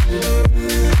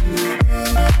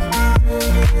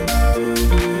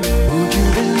 Would you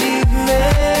believe me?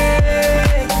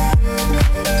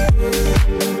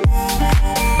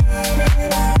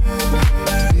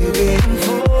 Baby, I'm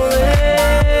falling,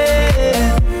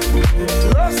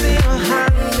 lost in a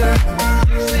hunger.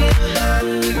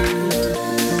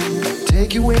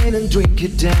 Take you in and drink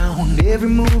it down, every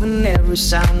move and every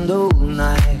sound all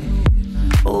night.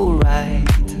 Alright,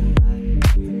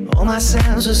 all my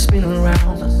senses spin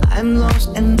around. I'm lost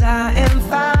and I am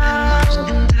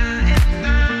found.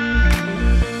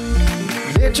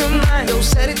 Let your mind go,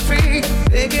 set it free.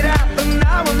 Pick it up and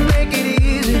now and make it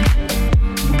easy.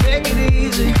 Make it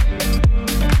easy.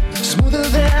 Smoother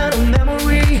than a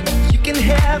memory. You can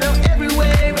have it every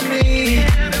way with me.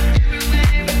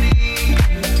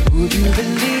 Would you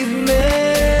believe me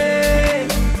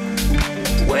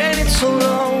when it's all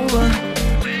over?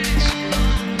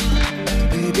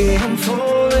 Baby, I'm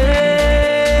falling,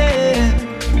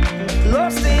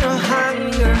 lost in a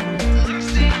hunger.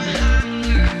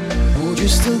 Would you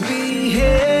still be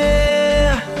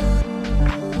here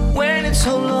when it's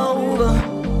all over?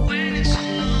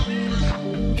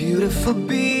 Beautiful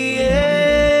being,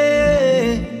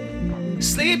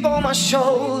 sleep on my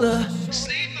shoulder.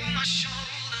 Sleep on my shoulder.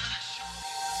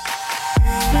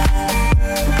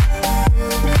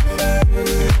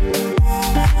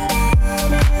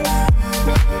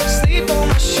 Sleep on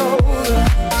my shoulder.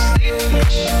 Sleep on my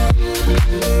shoulder.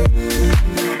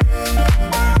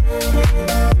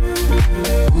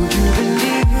 Would you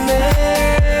believe me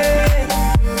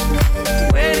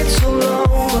when it's all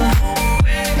over?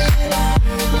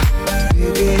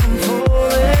 Baby, I'm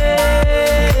falling,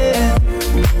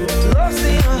 lost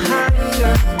in a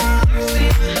hunger.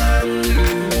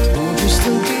 Would you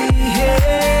still be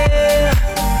here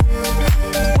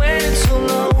when it's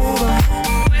all over?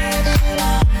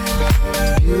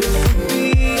 Beautiful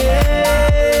being,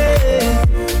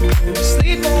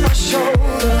 sleep on my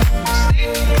shoulder.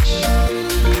 Sleep on my shoulder.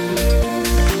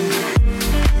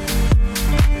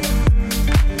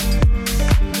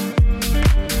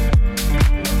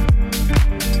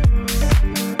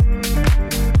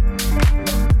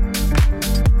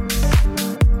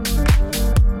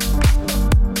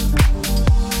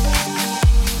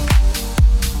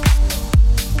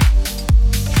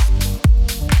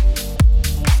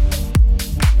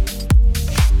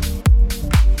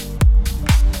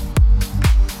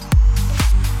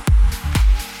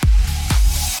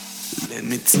 Let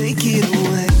me take it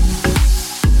away.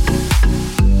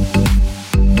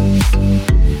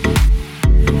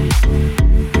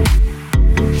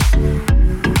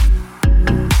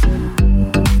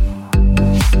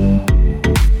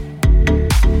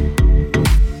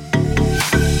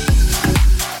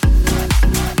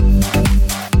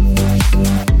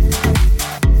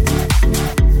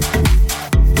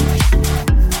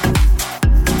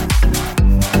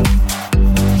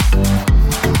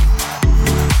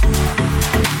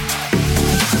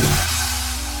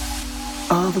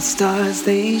 All the stars,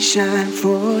 they shine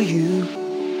for you.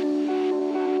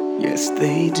 Yes,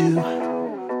 they do.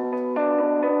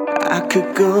 I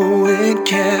could go and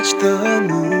catch the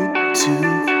moon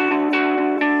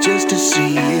too, just to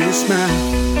see you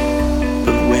smile.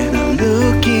 But when I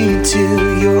look into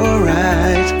your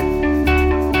eyes,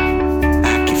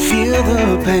 I can feel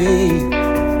the pain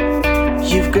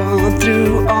you've gone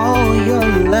through all your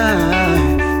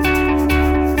life.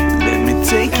 Let me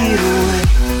take it away.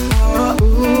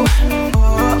 Ooh,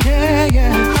 yeah,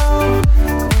 yeah.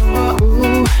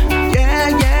 Ooh, yeah,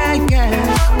 yeah, yeah.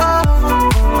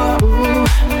 Ooh,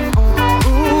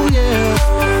 ooh,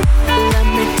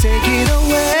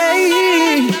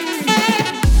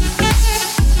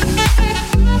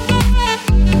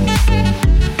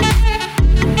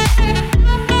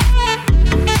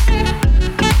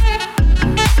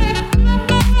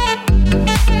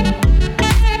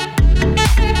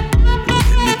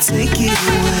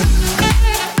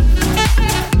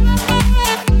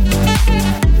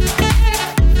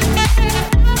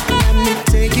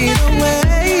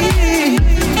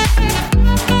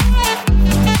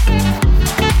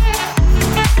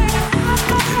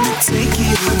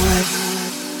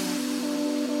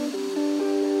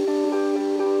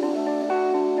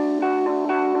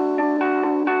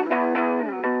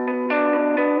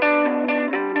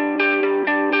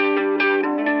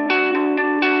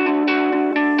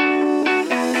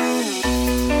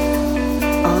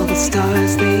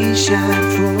 shine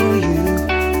for you.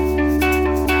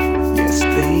 Yes,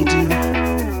 they do.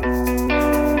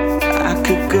 I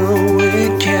could go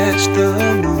and catch the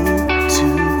moon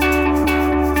too,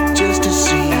 just to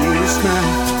see you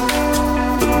smile.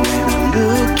 But when I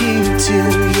look into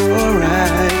your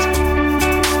eyes,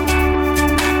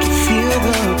 I can feel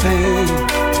the pain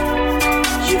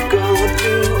you've gone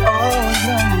through all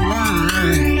your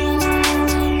life.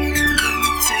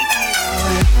 Take it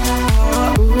away.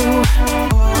 Ooh,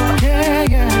 yeah,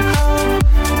 yeah.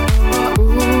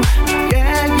 Ooh,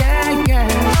 yeah, yeah, yeah.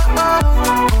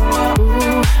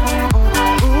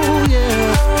 Ooh, yeah.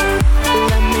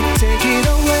 Let me take it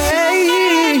away.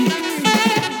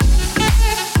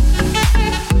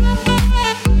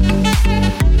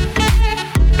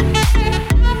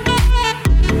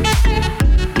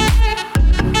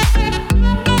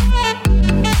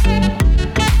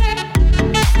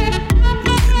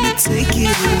 Take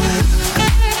it away.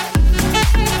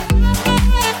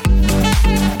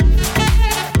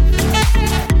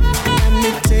 Let me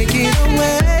take it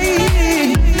away.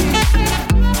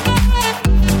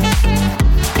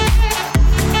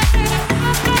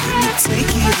 Let me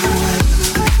take it away.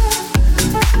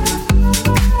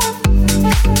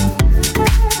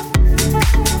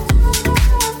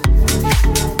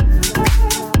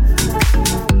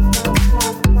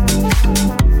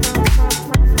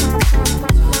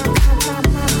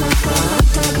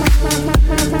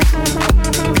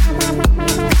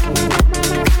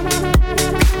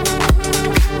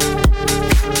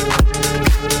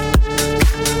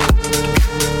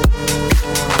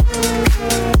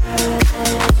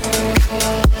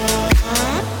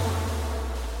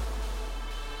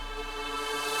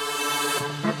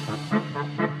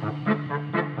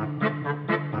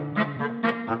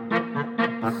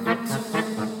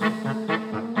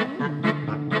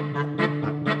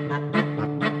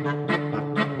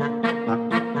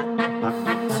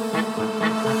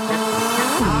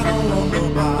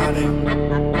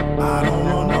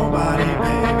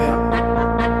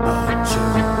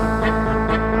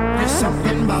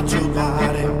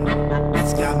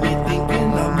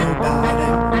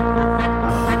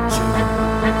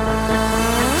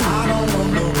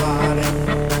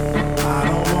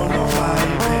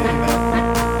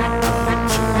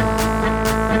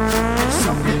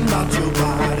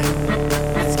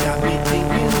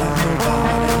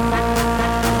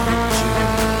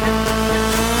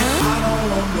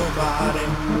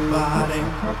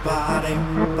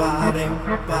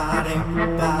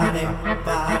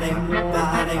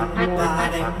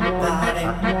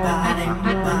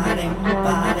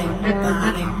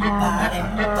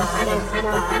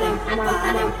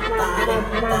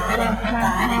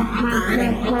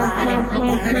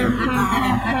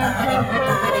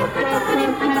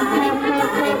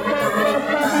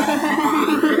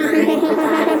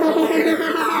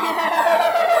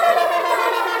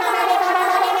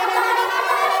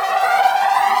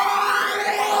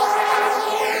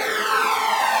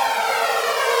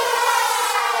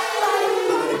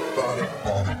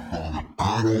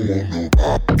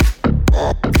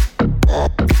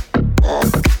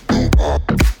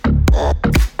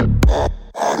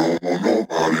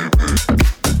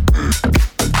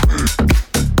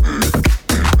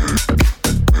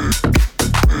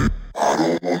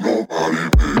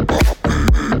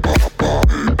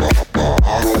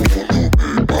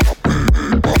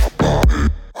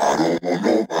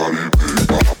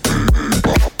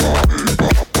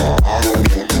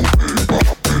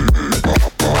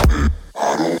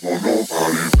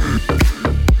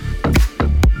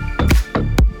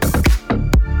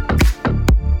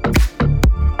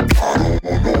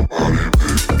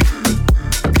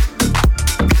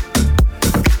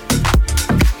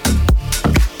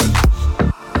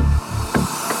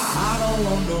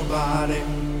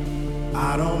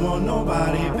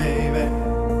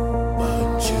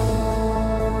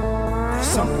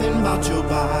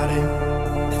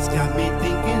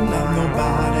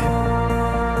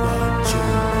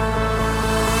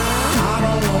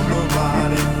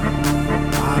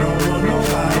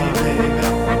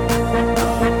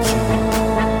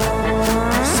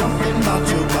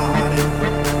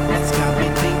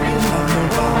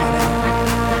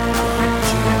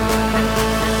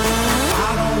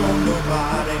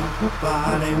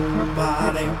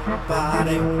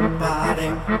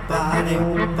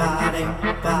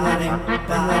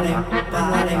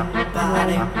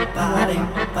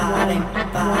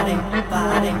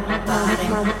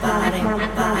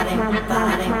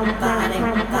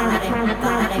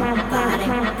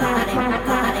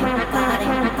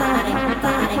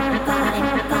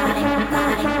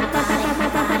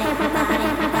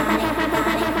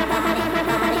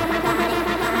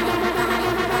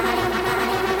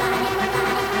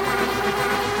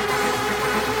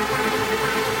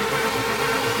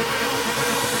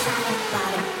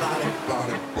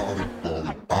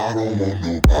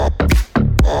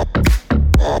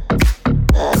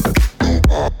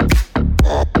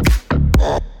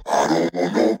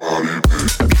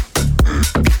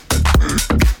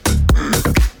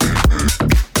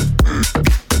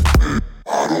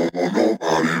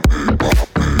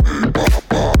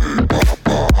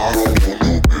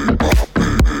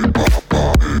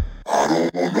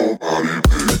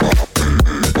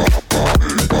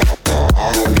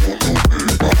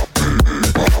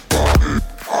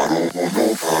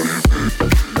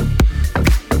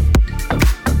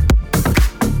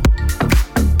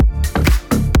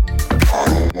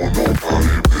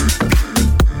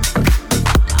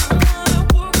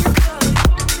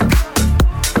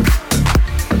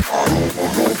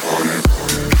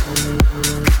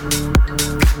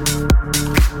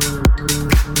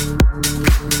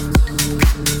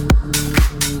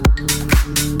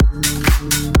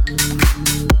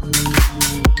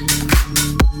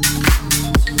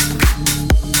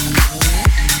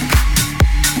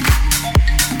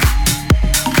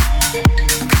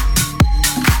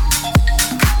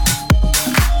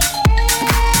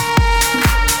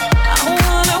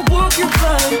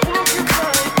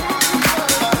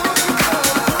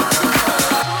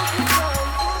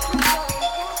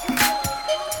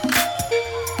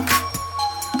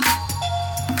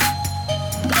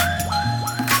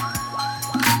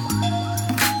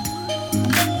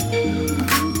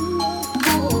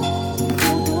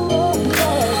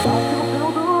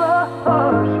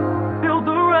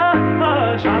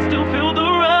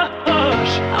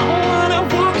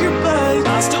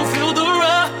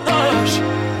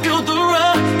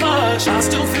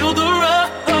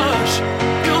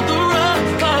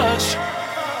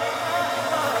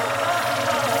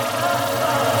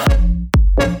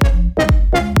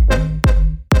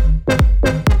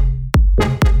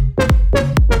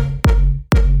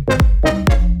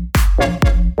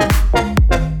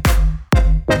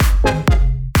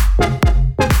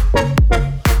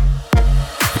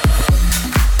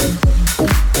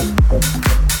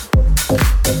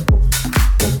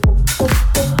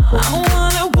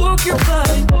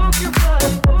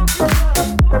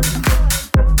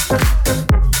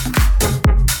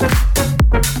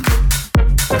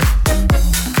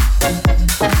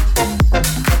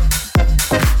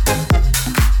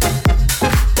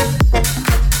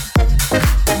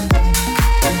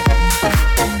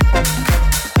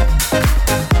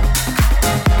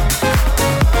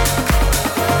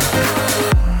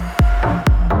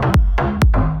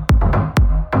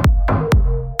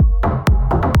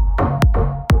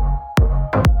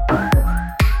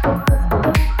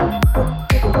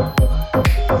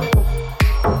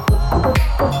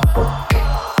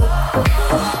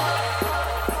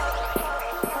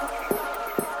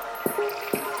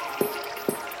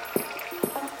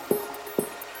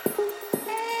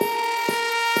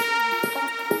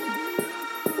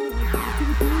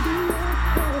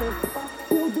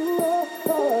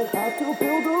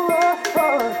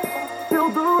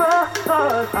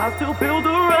 I still feel the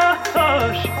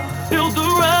rush, feel the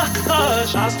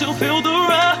rush. I still feel the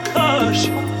rush,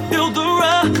 feel the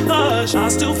rush. I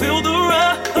still feel the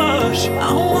rush.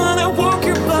 I wanna walk